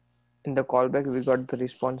again. In the callback, we got the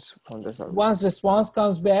response from the server. Once response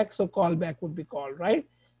comes back, so callback would be called, right?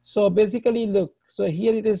 So basically, look, so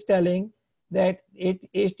here it is telling that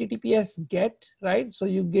HTTPS get, right? So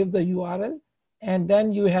you give the URL and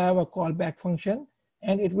then you have a callback function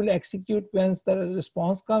and it will execute once the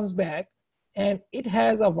response comes back. And it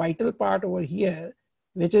has a vital part over here,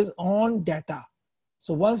 which is on data.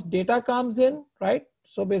 So once data comes in, right?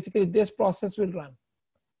 So basically this process will run.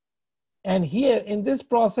 And here in this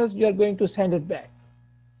process, you are going to send it back,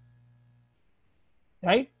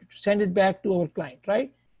 right? Send it back to our client,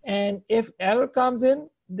 right? And if error comes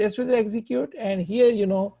in, this will execute. And here,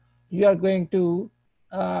 you are going to,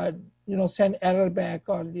 send error back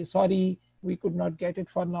or sorry, we could not get it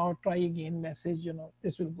for now, try again message,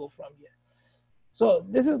 this will go from here. So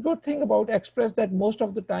this is good thing about Express that most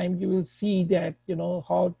of the time you will see that,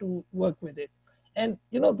 how to work with it. And,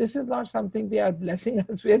 this is not something they are blessing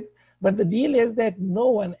us with, but the deal is that no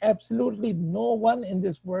one, absolutely no one in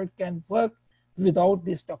this world can work without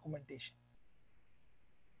this documentation,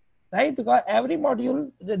 right? Because every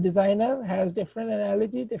module, the designer has different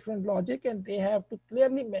analogy, different logic, and they have to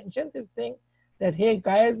clearly mention this thing that, hey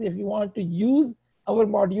guys, if you want to use our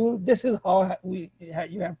module, this is how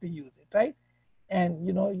you have to use it, right? And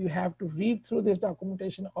you have to read through this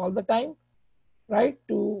documentation all the time, right,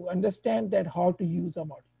 to understand that how to use a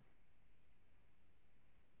module.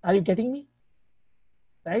 Are you getting me?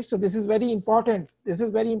 Right, so this is very important. This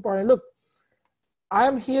is very important. Look, I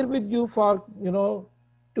am here with you for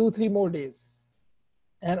 2-3 more days,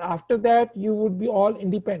 and after that you would be all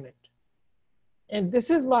independent. And this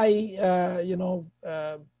is my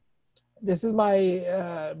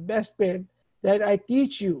best bit, that I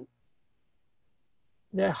teach you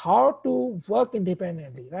that how to work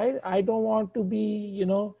independently, right? I don't want to be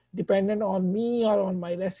dependent on me or on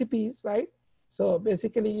my recipes, right? So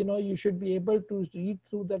basically, you should be able to read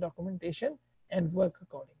through the documentation and work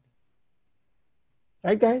accordingly.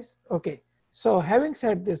 Right, guys? Okay. So having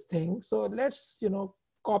said this thing, so let's,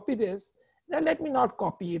 copy this. Now let me not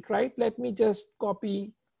copy it, right? Let me just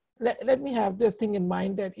copy, let me have this thing in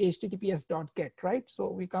mind, that https.get, right? So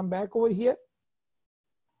we come back over here.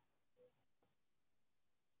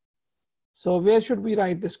 So where should we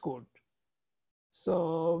write this code?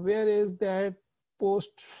 So where is that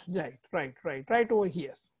post? Right over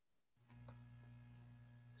here.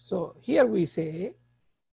 So here we say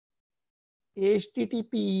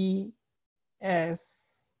https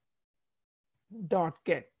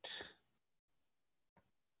 .get.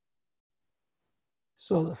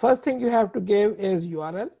 So the first thing you have to give is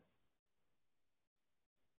URL.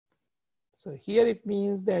 So here it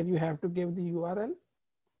means that you have to give the URL.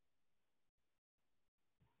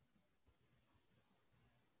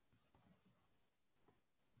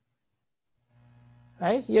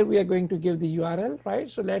 Right, here we are going to give the URL, right?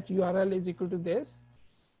 So let URL is equal to this.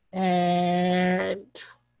 And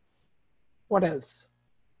what else?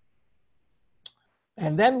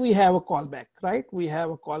 And then we have a callback, right? We have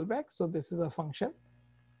a callback. So this is a function.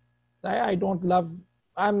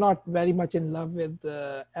 I'm not very much in love with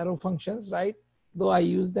arrow functions, right? Though I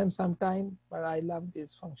use them sometime, but I love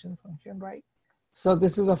this function, right? So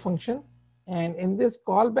this is a function. And in this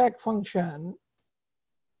callback function,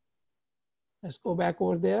 let's go back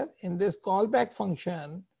over there. In this callback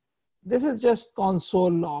function, this is just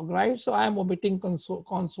console log, right? So I'm omitting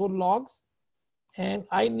console logs, and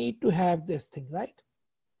I need to have this thing, right?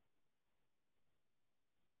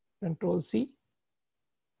 Control C.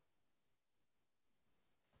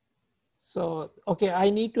 So, okay, I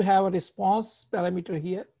need to have a response parameter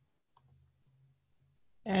here.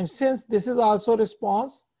 And since this is also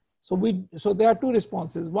response, so there are two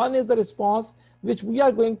responses. One is the response which we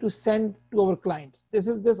are going to send to our client. This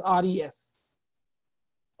is this RES.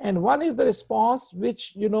 And one is the response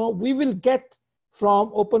which we will get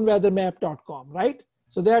from openweathermap.com, right?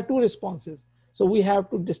 So there are two responses. So we have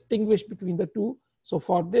to distinguish between the two. So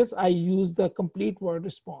for this, I use the complete word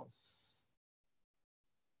response.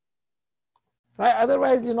 Right?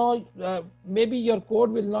 Otherwise, maybe your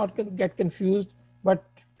code will not get confused, but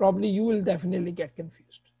probably you will definitely get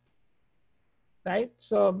confused. Right?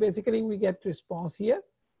 So basically we get response here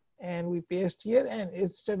and we paste here, and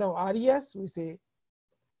instead of RES, we say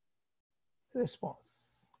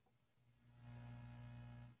response.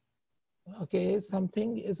 Okay,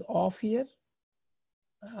 something is off here.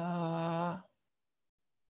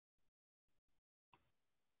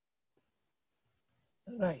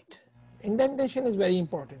 Right. Indentation is very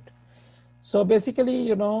important. So basically,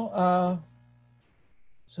 so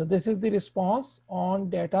this is the response on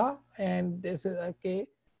data, and this is okay.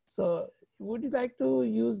 So would you like to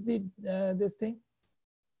use the this thing?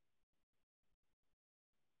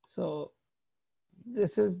 So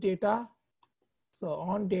this is data. So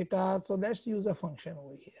on data, so let's use a function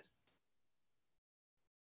over here.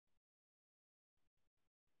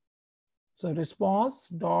 So response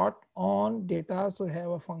dot on data, so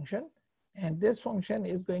have a function, and this function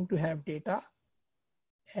is going to have data,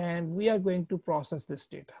 and we are going to process this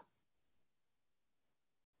data.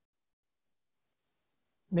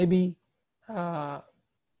 Maybe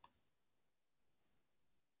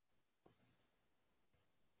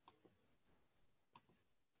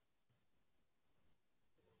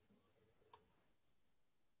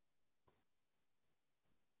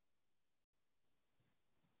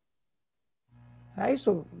right,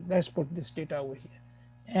 so let's put this data over here,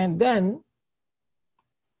 and then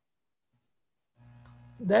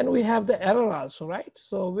we have the error also, right?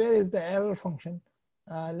 So where is the error function?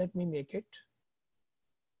 Let me make it.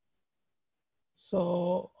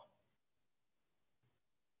 So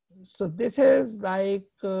this is like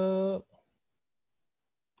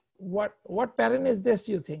what parent is this,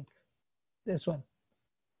 you think? This one.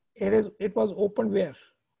 It was opened where?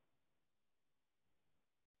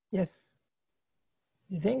 Yes.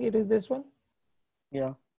 You think it is this one?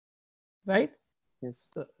 Yeah. Right? Yes.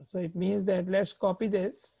 So it means that let's copy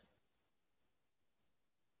this.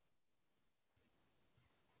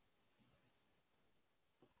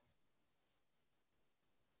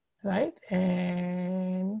 Right,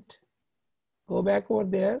 and go back over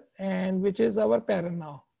there, and which is our parent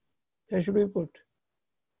now. Where should we put?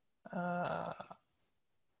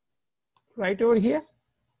 Right over here.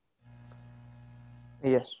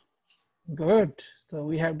 Yes. Good. So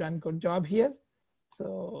we have done good job here.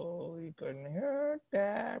 So we can here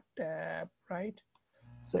tap tap, right.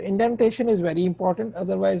 So indentation is very important,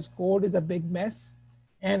 otherwise code is a big mess.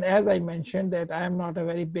 And as I mentioned that I am not a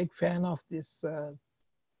very big fan of this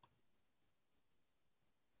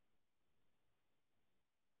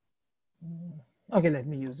okay, let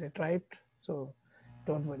me use it, right? So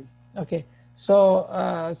don't worry. Okay, so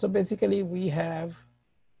so basically we have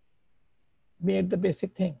made the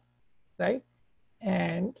basic thing, right?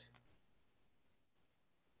 And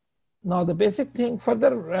now the basic thing,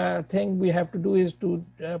 further thing we have to do is to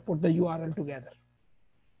put the URL together.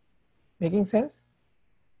 Making sense?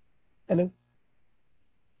 Hello?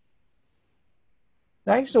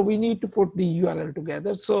 Right, so we need to put the URL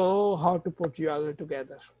together. So how to put URL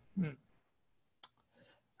together?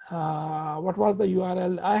 What was the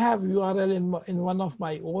URL? I have URL in one of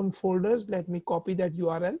my own folders. Let me copy that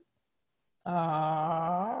URL.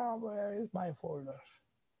 Where is my folder?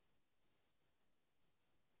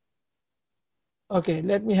 Okay,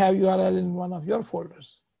 let me have URL in one of your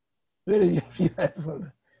folders. Where is your URL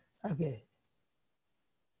folder? Okay.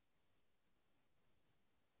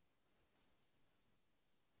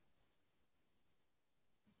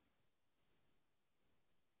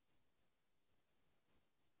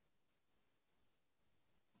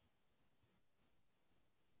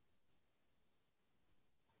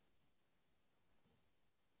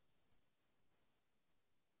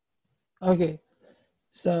 Okay,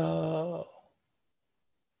 so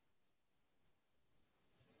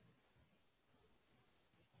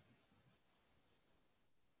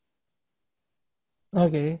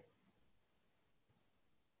okay.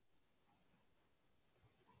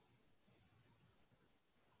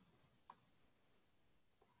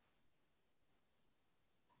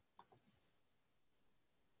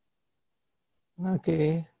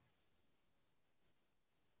 Okay.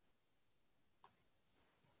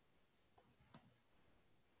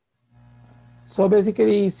 So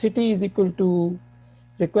basically city is equal to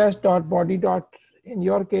request dot body dot, in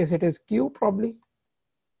your case it is Q probably.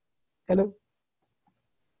 Hello?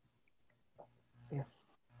 Yeah.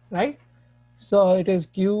 Right? So it is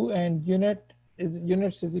Q, and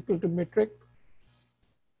units is equal to metric.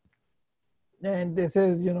 And this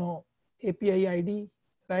is, you know, API ID,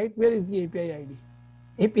 right? Where is the API ID?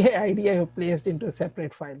 API ID I have placed into a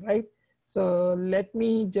separate file, right? So let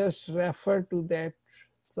me just refer to that.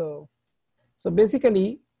 So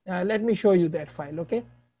basically, let me show you that file, okay?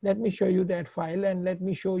 Let me show you that file, and let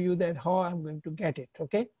me show you that how I'm going to get it,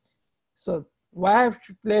 okay? So why I've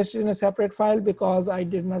placed it in a separate file? Because I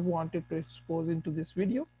did not want it to expose into this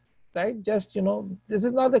video, right? Just, you know, this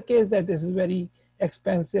is not the case that this is very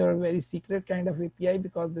expensive or very secret kind of API,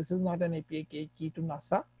 because this is not an API key to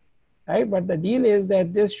NASA, right? But the deal is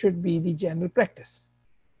that this should be the general practice.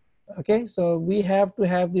 Okay, so we have to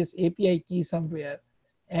have this API key somewhere,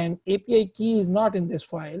 and API key is not in this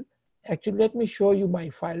file. Actually, let me show you my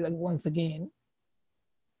file once again.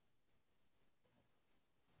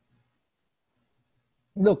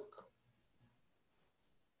 Look,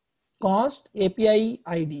 const API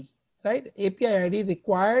ID, right? API ID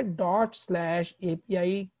required dot slash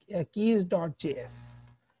API keys dot JS.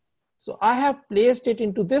 So I have placed it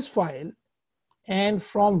into this file, and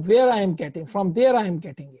from there I am getting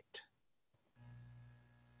it,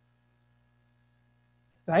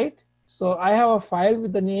 right? So I have a file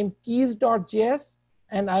with the name keys.js,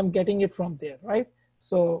 and I'm getting it from there, right?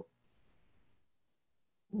 So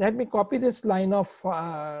let me copy this line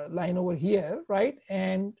over here, right?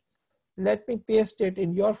 And let me paste it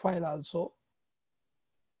in your file also.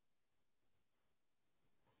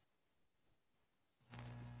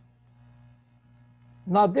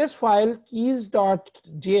 Now this file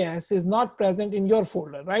keys.js is not present in your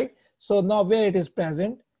folder, right? So now where it is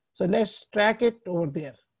present? So let's track it over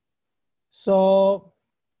there. So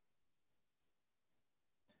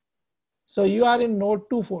you are in node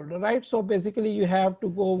 2 folder, right? So basically you have to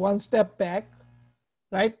go one step back,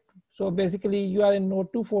 right? So basically you are in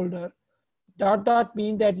node 2 folder. Dot dot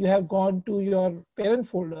mean that you have gone to your parent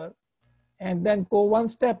folder, and then go one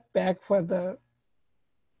step back further,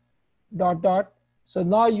 dot dot. So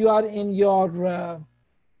now you are in your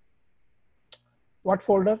what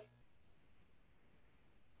folder?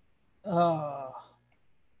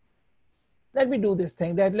 let me do this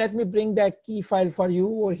thing, that let me bring that key file for you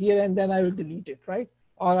over here, and then I will delete it, right?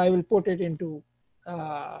 Or I will put it into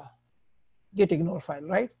gitignore file,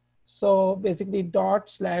 right? So basically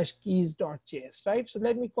 ./keys.js, right? So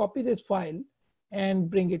let me copy this file and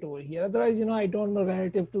bring it over here. Otherwise, I don't know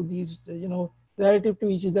relative to these, relative to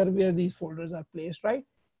each other where these folders are placed, right?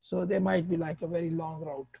 So there might be like a very long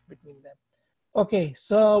route between them. Okay,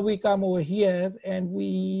 so we come over here and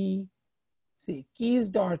we see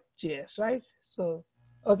keys.js, right? So,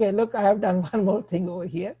 okay, look, I have done one more thing over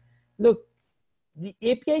here. Look, the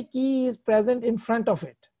API key is present in front of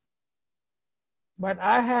it, but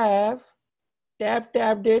I have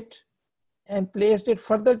tabbed it and placed it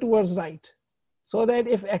further towards right, so that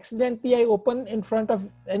if accidentally I open in front of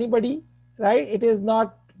anybody, right, it is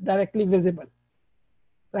not directly visible,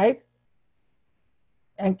 right?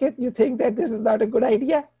 Ankit, you think that this is not a good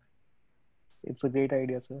idea? It's a great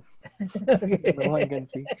idea, sir. Okay. No one can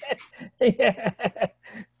see. Yeah.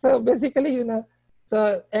 So basically,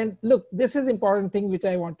 so, and look, this is important thing which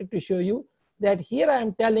I wanted to show you, that here I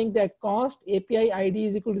am telling that const API ID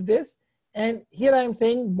is equal to this, and here I am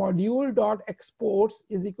saying module.exports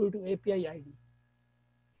is equal to API ID.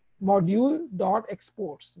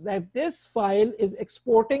 Module.exports, that this file is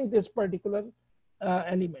exporting this particular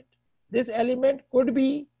element. This element could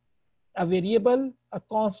be a variable, a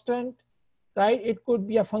constant, right? It could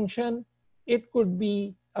be a function, it could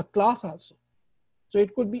be a class also. So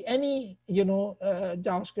it could be any,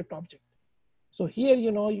 JavaScript object. So here,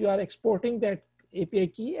 you are exporting that API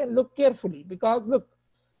key, and look carefully, because look,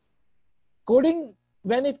 coding,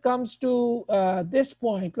 when it comes to this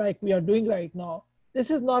point, like we are doing right now,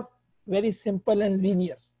 this is not very simple and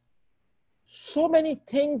linear. So many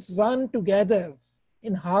things run together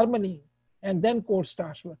in harmony, and then code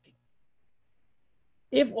starts working.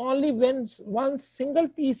 If only when one single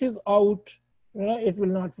piece is out, it will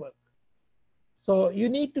not work. So you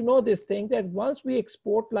need to know this thing, that once we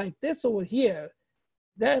export like this over here,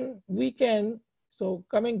 then we can, so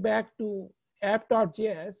coming back to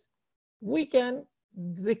app.js, we can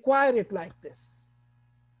require it like this.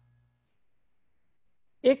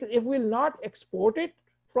 If we'll not export it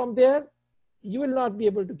from there, you will not be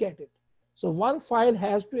able to get it. So one file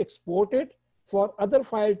has to export it for other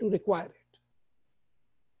file to require it.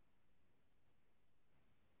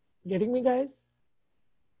 Getting me, guys?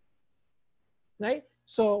 Right?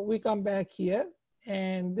 So we come back here,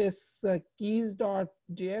 and this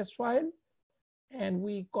keys.js file, and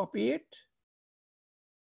we copy it,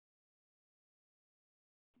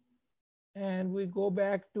 and we go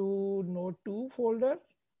back to node2 folder.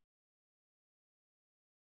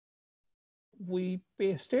 We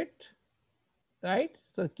paste it, right?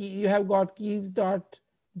 So you have got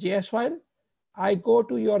keys.js file. I go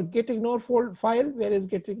to your gitignore file. Where is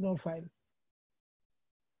gitignore file?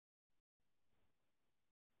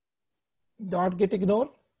 .gitignore,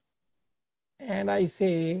 and I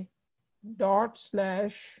say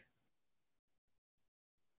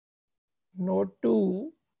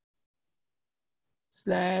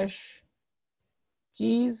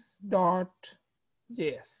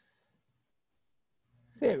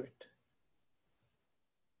Save it.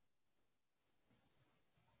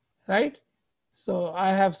 Right? So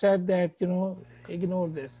I have said that, ignore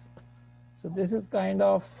this. So this is kind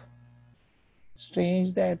of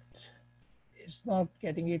strange that it's not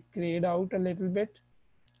getting it grayed out a little bit.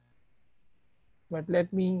 But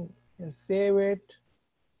let me save it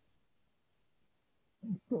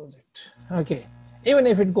and close it. Okay. Even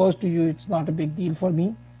if it goes to you, it's not a big deal for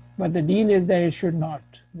me. But the deal is that it should not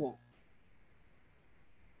go.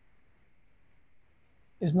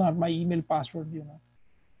 It's not my email password,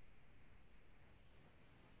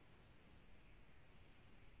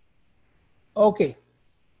 Okay.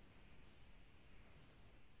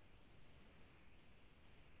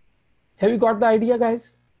 Have you got the idea,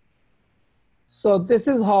 guys? So this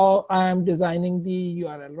is how I am designing the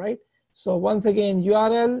URL, right? So once again,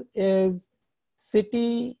 URL is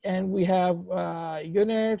city, and we have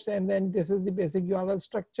units, and then this is the basic URL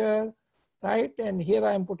structure, right? And here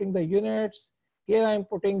I am putting the units. Here I am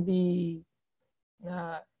putting the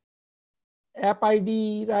app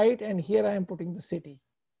ID, right? And here I am putting the city,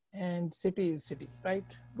 and city is city, right?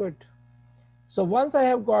 Good. So once I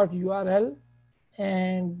have got URL,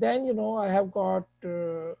 and then, I have got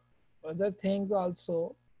other things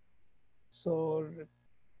also. So,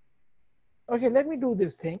 okay, let me do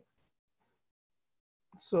this thing.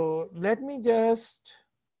 So let me just,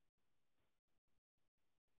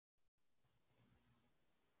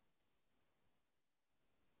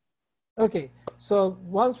 okay, so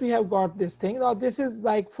once we have got this thing, now this is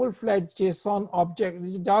like full-fledged JSON object,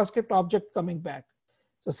 JavaScript object coming back.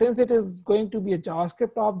 So since it is going to be a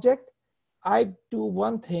JavaScript object, I do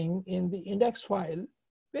one thing in the index file.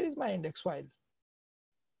 Where is my index file?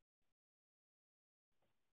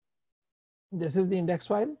 This is the index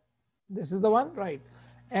file. This is the one, right?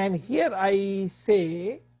 And here I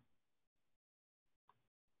say,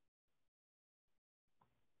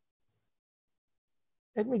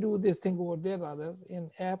 let me do this thing over there rather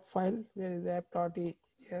in app file. Where is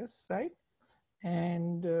app.js, right?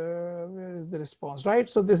 And where is the response, right?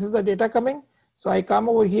 So this is the data coming. So I come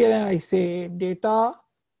over here and I say data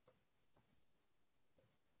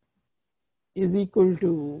is equal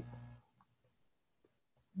to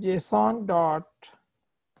JSON dot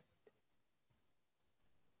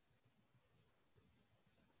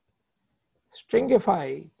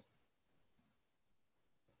stringify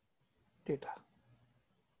data.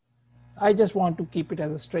 I just want to keep it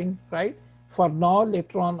as a string, right? For now,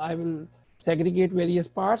 later on, I will segregate various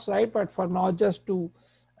parts, right? But for now, just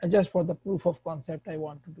for the proof of concept, I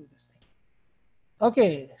want to do this thing.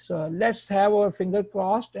 Okay, so let's have our finger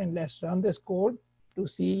crossed and let's run this code to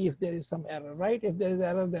see if there is some error, right? If there is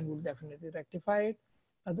error, then we'll definitely rectify it.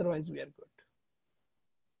 Otherwise, we are good.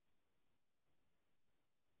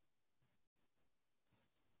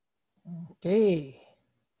 Okay.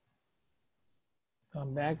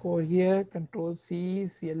 Come back over here, Control C,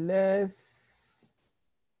 CLS.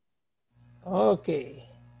 Okay.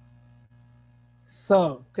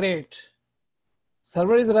 So great.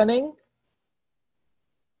 Server is running.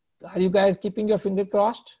 Are you guys keeping your finger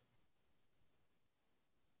crossed?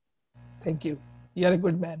 Thank you. You're a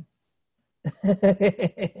good man.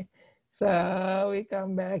 So we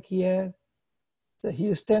come back here. So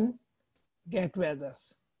Houston, get weather.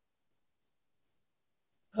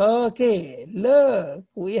 Okay, look,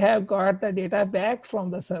 we have got the data back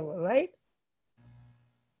from the server, right?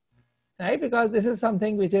 Right, because this is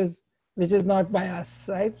something which is not by us,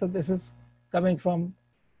 right? So this is coming from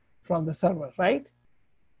the server, right?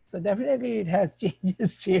 So definitely it has changed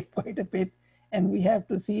its shape quite a bit, and we have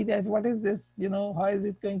to see that what is this, how is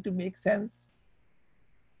it going to make sense?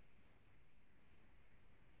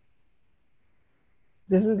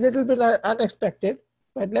 This is a little bit unexpected,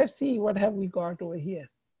 but let's see what have we got over here.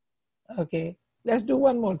 Okay, let's do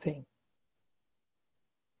one more thing.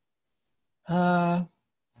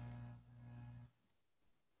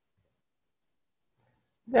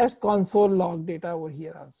 There's console log data over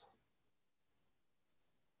here also.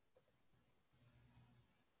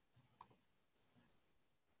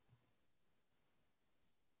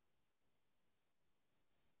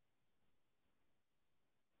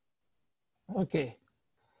 Okay,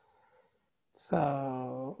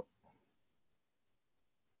 so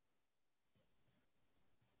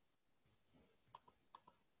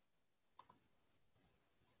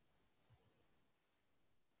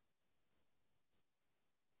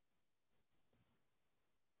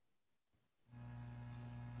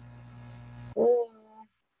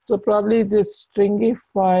probably this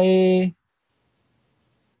stringify.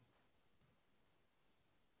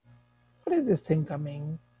 What is this thing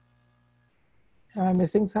coming? Am I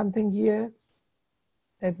missing something here?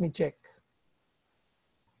 Let me check.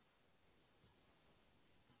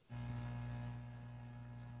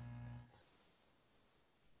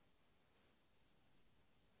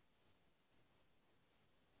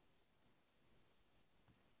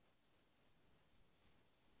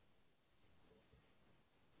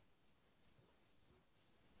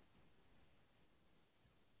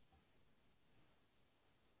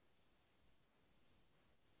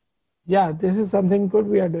 Yeah, this is something good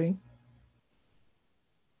we are doing.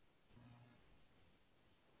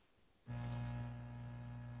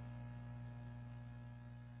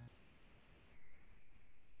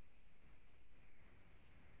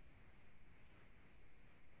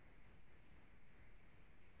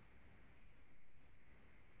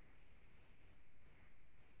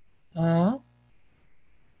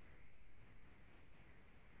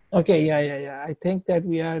 Okay, yeah. I think that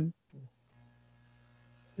we are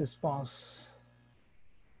response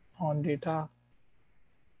on data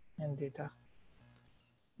and data.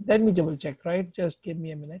 Let me double check, right? Just give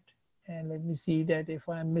me a minute and let me see that if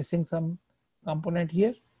I'm missing some component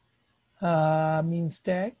here. Mean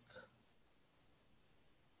stack.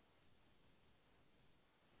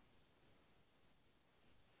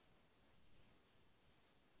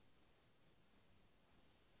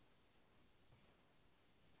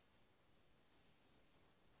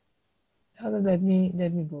 Let me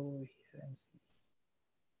go over here and see.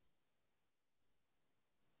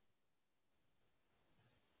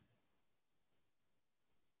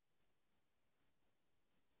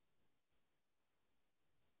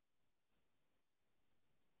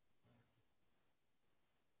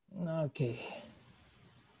 Okay.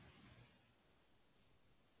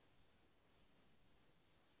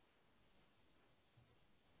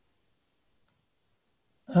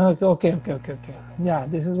 Okay. Yeah,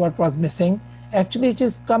 this is what was missing. Actually, it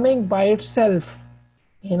is coming by itself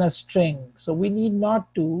in a string. So we need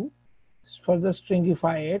not to further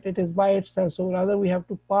stringify it. It is by itself. So rather we have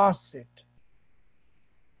to parse it.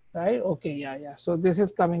 Right? Okay, yeah. So this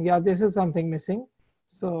is coming. Yeah, this is something missing.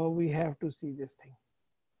 So we have to see this thing.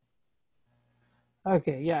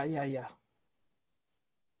 Okay, yeah.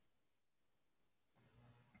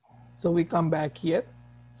 So we come back here.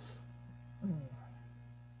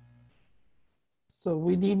 So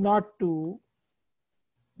we need not to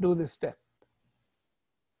do this step.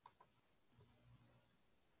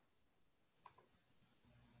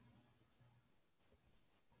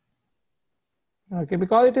 Okay,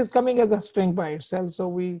 because it is coming as a string by itself. So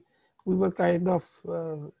we were kind of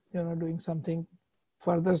doing something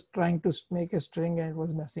further, trying to make a string, and it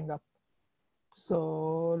was messing up.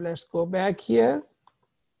 So let's go back here.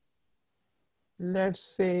 Let's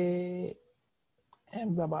say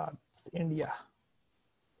Ahmedabad, India.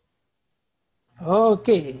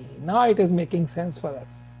 Okay, now it is making sense for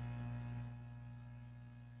us.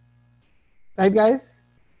 Right, guys?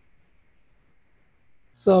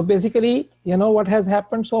 So basically, what has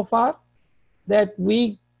happened so far? That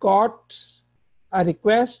we got a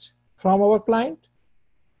request from our client.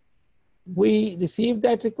 We received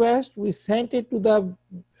that request. We sent it to the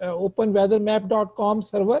openweathermap.com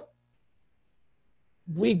server.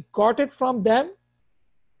 We got it from them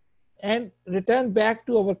and returned back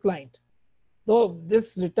to our client. Though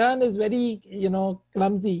this return is very,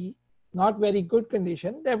 clumsy, not very good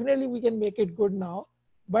condition. Definitely we can make it good now.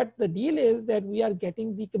 But the deal is that we are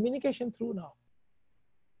getting the communication through now.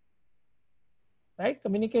 Right?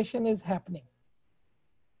 Communication is happening.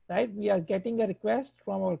 Right? We are getting a request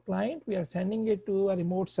from our client. We are sending it to a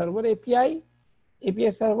remote server API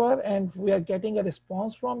server, and we are getting a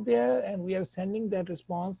response from there, and we are sending that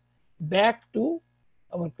response back to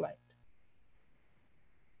our client.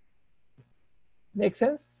 Make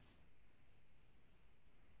sense?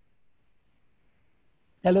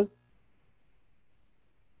 Hello?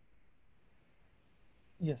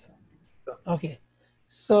 Yes, sir. Okay.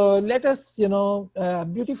 So let us,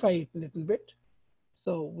 beautify it a little bit.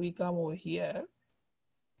 So we come over here.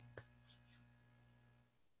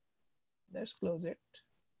 Let's close it.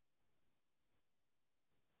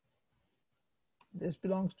 This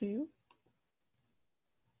belongs to you.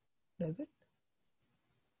 Does it?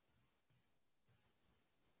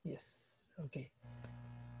 Yes. Okay.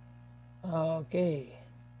 Okay.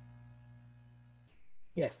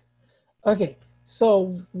 Yes. Okay.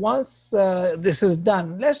 So once this is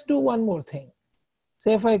done, let's do one more thing.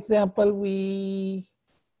 Say, for example, we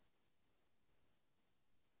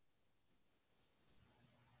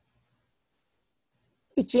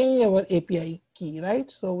change our API key,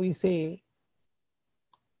 right? So we say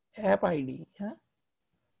app ID. Huh?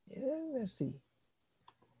 Yeah, let's see.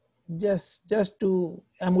 Just to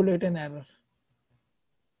emulate an error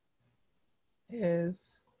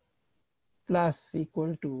is plus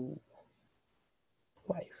equal to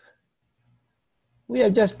 5. We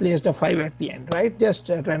have just placed a 5 at the end, right? Just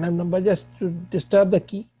a random number, just to disturb the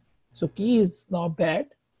key. So key is now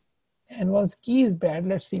bad. And once key is bad,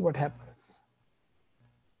 let's see what happens.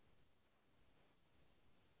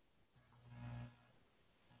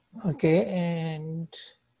 Okay, and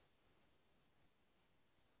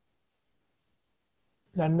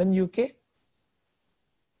London, UK.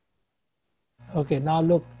 Okay, now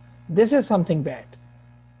look, this is something bad.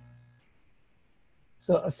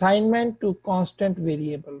 So assignment to constant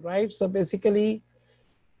variable, right? So basically,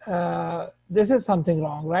 this is something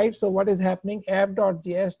wrong, right? So what is happening?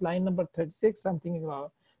 App.js line number 36, something is wrong.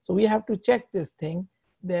 So we have to check this thing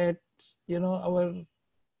that,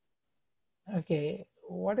 okay,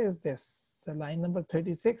 what is this? So line number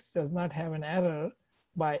 36 does not have an error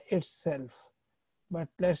by itself. But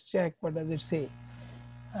let's check, what does it say?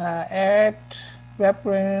 At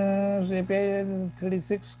reference API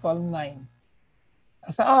 36 column 9.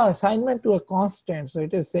 Assignment to a constant. So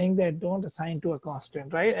it is saying that don't assign to a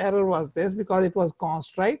constant, right? Error was this because it was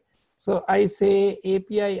const, right? So I say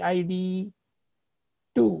API ID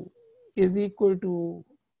 2 is equal to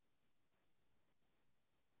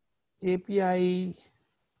API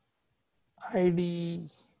ID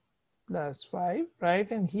plus 5, right?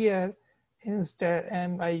 And here instead,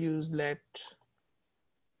 and I use let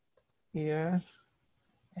here,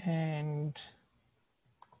 and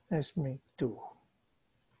let's make 2,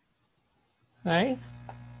 right?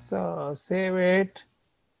 So save it,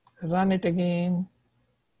 run it again.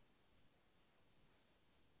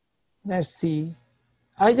 Let's see.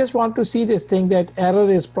 I just want to see this thing that error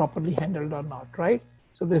is properly handled or not, right?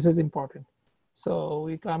 So this is important. So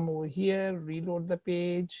we come over here, reload the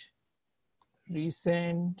page,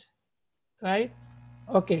 resend, right?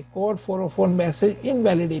 Okay, code 404 message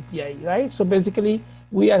invalid API, right? So basically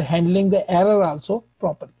we are handling the error also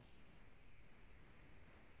properly.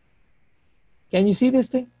 Can you see this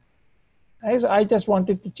thing? I just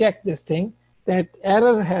wanted to check this thing that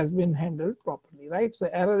error has been handled properly, right? So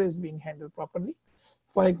error is being handled properly.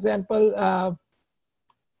 For example,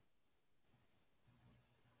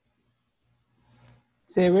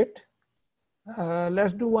 save it.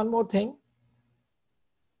 Let's do one more thing.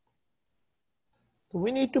 So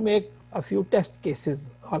we need to make a few test cases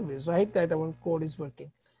always, right? That our code is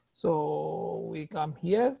working. So we come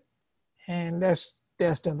here and let's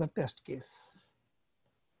test another test case.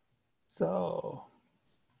 So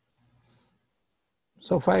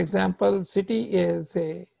for example, city is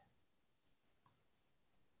a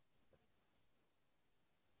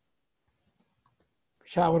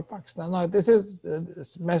Shower, Pakistan. Now this is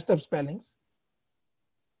messed up spellings,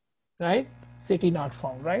 right? City not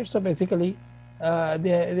found, right? So basically,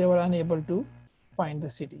 they were unable to find the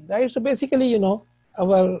city, right? So basically, you know,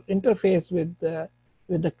 our interface with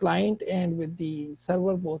the client and with the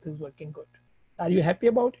server both is working good. Are you happy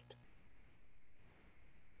about it?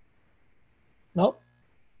 No,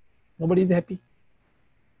 nobody's happy.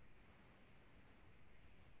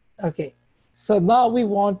 Okay, so now we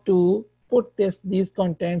want to put these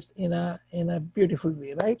contents in a beautiful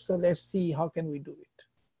way, right? So let's see how can we do it.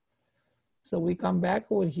 So we come back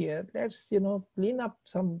over here. Let's, you know, clean up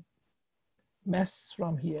some mess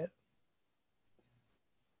from here.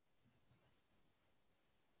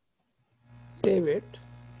 Save it.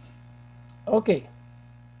 Okay.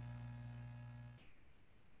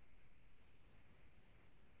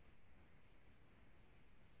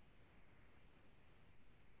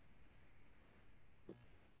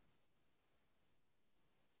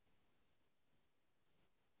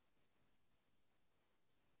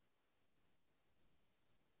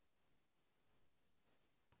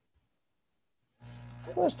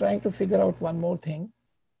 I was trying to figure out one more thing.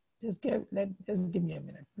 Just give me a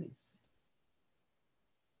minute, please.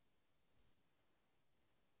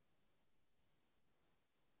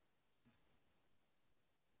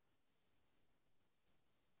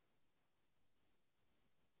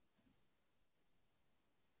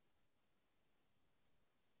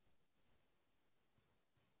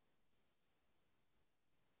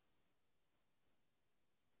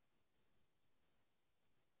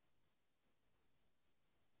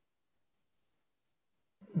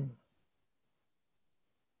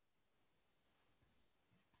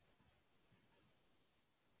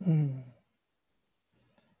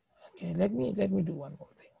 Okay, let me do one more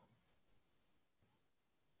thing.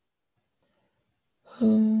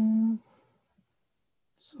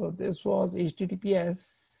 So this was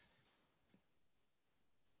HTTPS.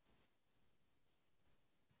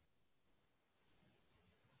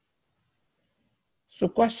 So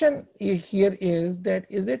question here is that,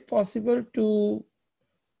 is it possible to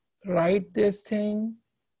write this thing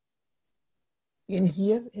in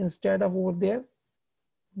here instead of over there?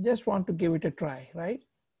 Just want to give it a try, right?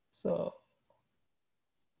 So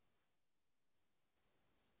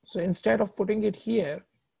instead of putting it here,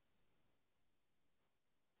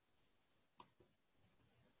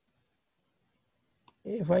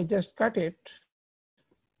 if I just cut it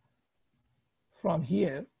from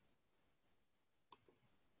here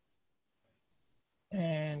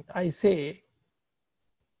and I say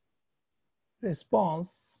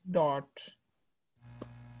response dot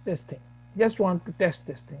this thing, just want to test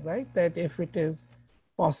this thing, right? That if it is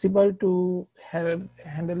possible to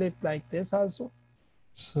handle it like this also.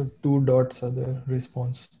 So two dots are there,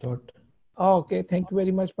 response dot. Oh, okay, thank you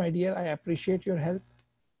very much, my dear. I appreciate your help.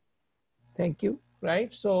 Thank you,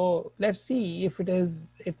 right? So let's see if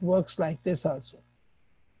it works like this also,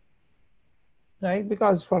 right?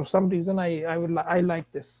 Because for some reason I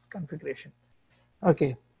like this configuration.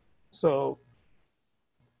 Okay, so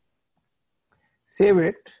save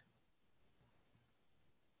it,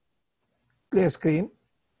 clear screen,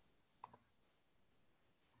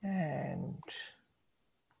 and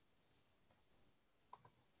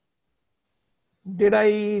did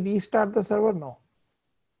I restart the server? No.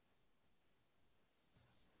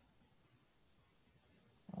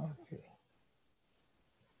 Okay.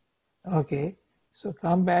 Okay, so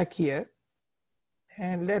come back here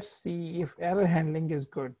and let's see if error handling is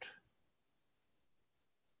good.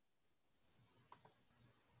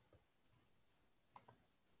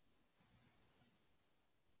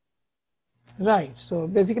 Right, so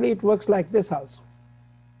basically it works like this also.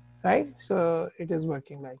 right? So it is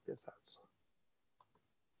working like this also,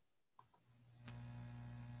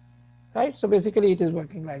 right? So basically it is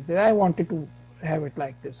working like this. I wanted to have it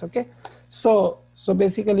like this. Okay, so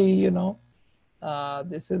basically, you know,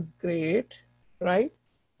 this is great, right?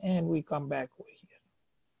 And we come back over here.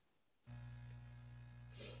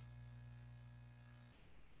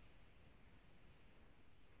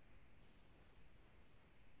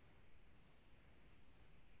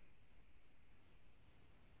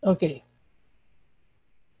 Okay.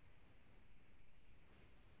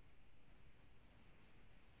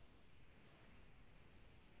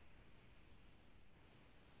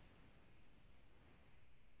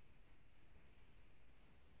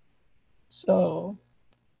 So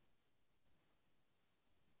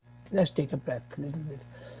let's take a breath a little bit.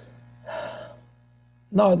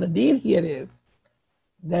 Now the deal here is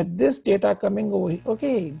that this data coming over here,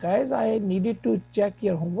 okay, guys, I needed to check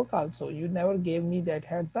your homework also. You never gave me that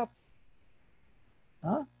heads up.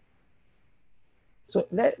 Huh? So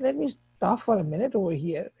let me stop for a minute over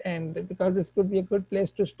here, and because this could be a good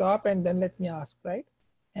place to stop, and then let me ask, right?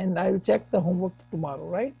 And I'll check the homework tomorrow,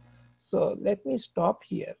 right? So let me stop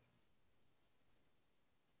here.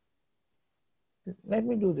 Let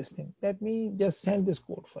me do this thing. Let me just send this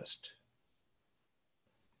code first.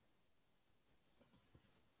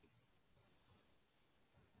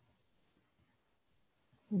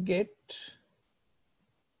 Get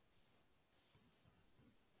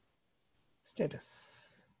status.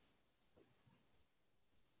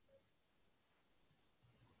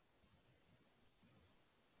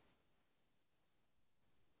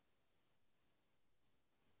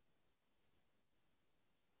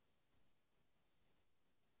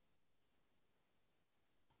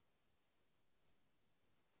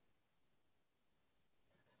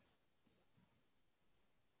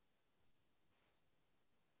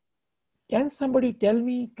 Can somebody tell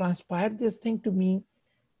me, transpire this thing to me,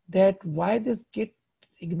 that why this get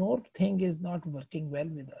ignored thing is not working well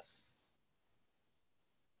with us?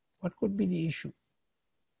 What could be the issue?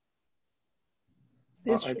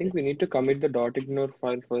 This I think we need to commit the .ignore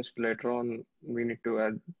file first. Later on, we need to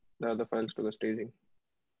add the other files to the staging.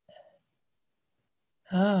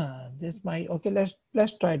 This might, okay,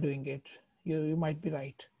 let's try doing it. You might be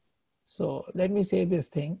right. So let me say this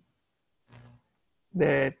thing,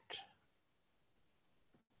 that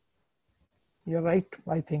you're right,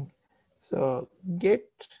 I think. So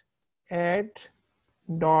get add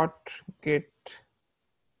dot get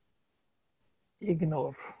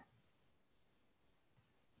ignore,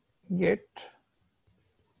 get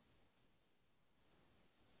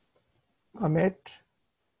commit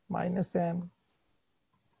 -m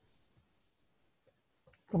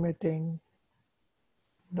committing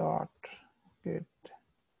dot get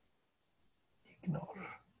ignore,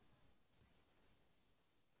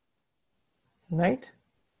 right?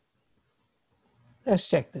 Let's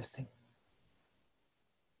check this thing.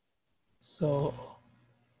 So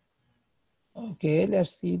okay,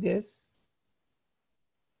 let's see this.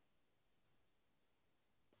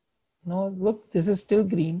 No, look, this is still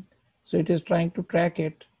green, so it is trying to track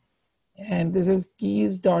it. And this is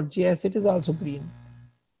keys.js, it is also green,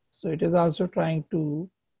 so it is also trying to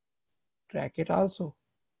track it also.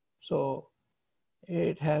 So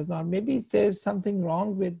it has not, maybe there's something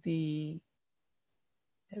wrong with the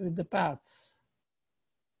paths.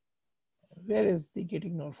 Where is the get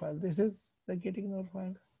ignore file? This is the get ignore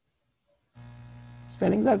file.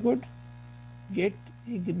 Spellings are good. Get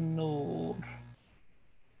ignore,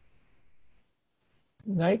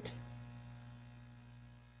 right?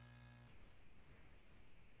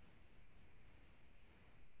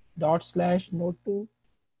 /node2.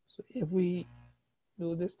 So if we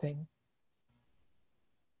do this thing,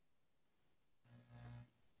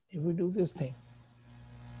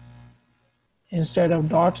 instead of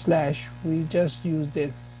 /, we just use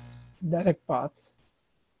this direct path.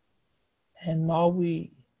 And now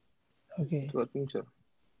we, okay. It's working, sir.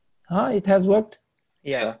 It has worked?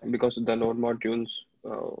 Yeah, because the node modules,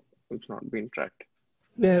 it's not being tracked.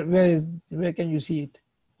 Where can you see it?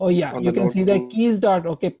 Oh yeah, On you the can node see that two. keys dot,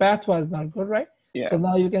 okay, path was not good, right? Yeah. So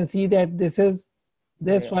now you can see that this is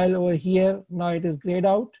this Yeah. file over here. Now it is grayed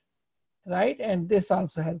out, right? And this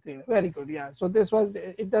also has grayed. Very good, yeah. So this was,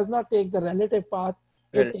 it does not take the relative path,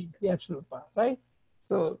 it takes the absolute path, right?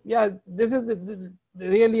 So yeah, this is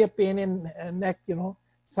really a pain in neck, you know.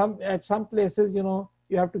 At some places, you know,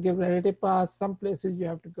 you have to give relative paths, some places you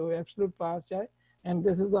have to go absolute paths, right? And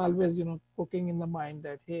this is always, you know, cooking in the mind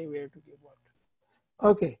that, hey, where to give what.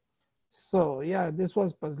 Okay, so yeah, this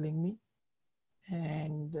was puzzling me.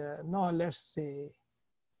 And now let's say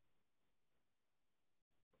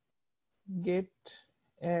get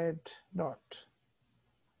add dot,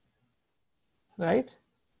 right?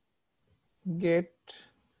 Git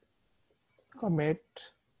commit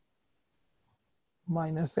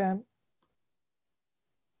 -m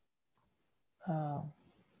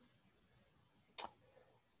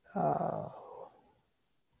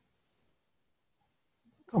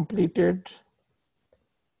completed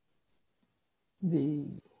the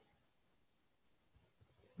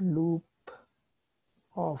loop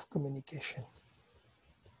of communication,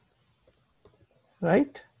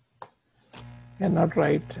 right? Cannot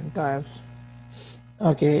write entire.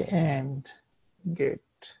 Okay, and git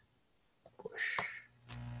push.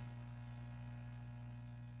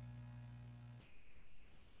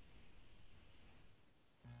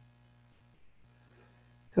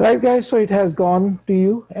 Right, guys, so it has gone to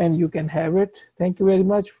you and you can have it. Thank you very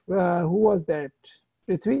much. Who was that?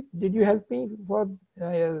 Prithvi, did you help me for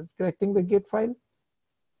correcting the Git file?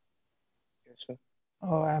 Yes, sir.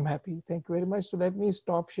 Oh, I'm happy. Thank you very much. So let me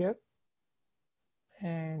stop share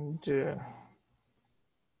and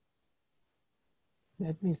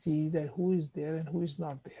let me see that who is there and who is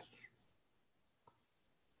not there.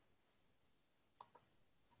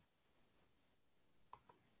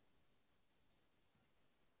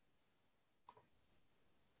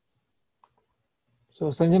 So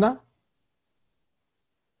Sanjana,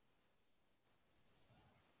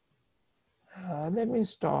 let me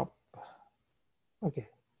stop. Okay,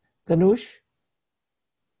 Tanush.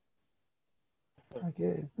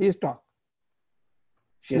 Okay, please talk.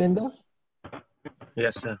 Yes. Shilinder,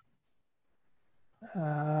 Yes, sir.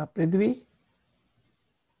 Prithvi,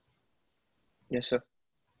 Yes, sir.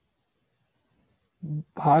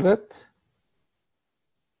 Bharat,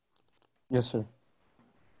 Yes, sir.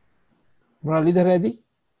 Muralidhar Reddy.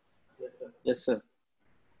 Yes, sir.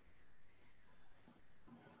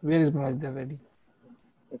 Where is Muralidhar Reddy?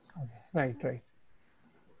 Okay, right.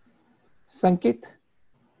 Sankit,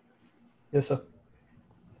 Yes, sir.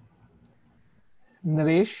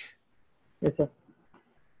 Naresh, Yes, sir.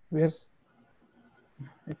 where?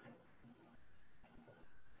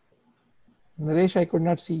 Naresh, I could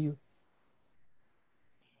not see you.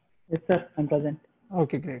 Yes, sir. I'm present.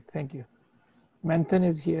 Okay, great. Thank you. Manthan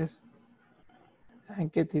is here.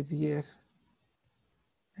 Ankit is here.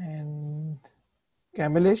 And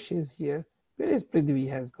Kamalesh is here. Where is Prithvi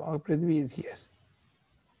has gone? Oh, Prithvi is here.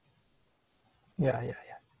 Yeah.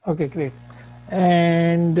 Okay, great.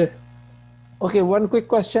 And okay, one quick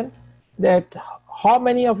question that how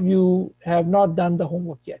many of you have not done the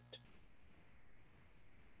homework yet?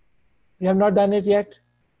 You have not done it yet?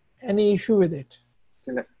 Any issue with it?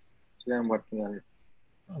 Still I'm working on it.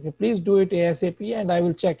 Okay, please do it ASAP and I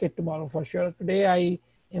will check it tomorrow for sure. Today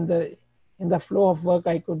in the flow of work,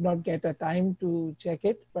 I could not get a time to check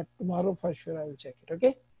it, but tomorrow for sure I will check it,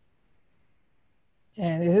 okay?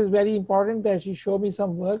 And it is very important that you show me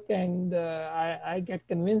some work and I get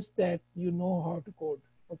convinced that you know how to code,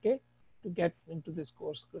 okay? To get into this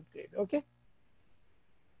course, good grade, okay?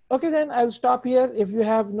 Okay, then I'll stop here. If you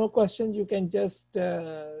have no questions, you can just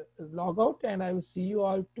log out and I will see you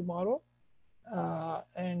all tomorrow.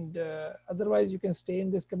 Otherwise you can stay in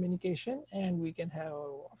this communication and we can have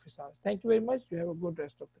our office hours. Thank you very much. You have a good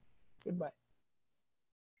rest of the day. Goodbye.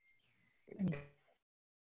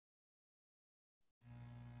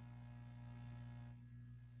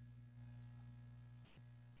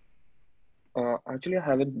 Actually, I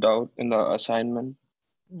have a doubt in the assignment.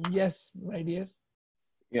 Yes, my dear.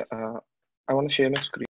 Yeah, I want to share my screen.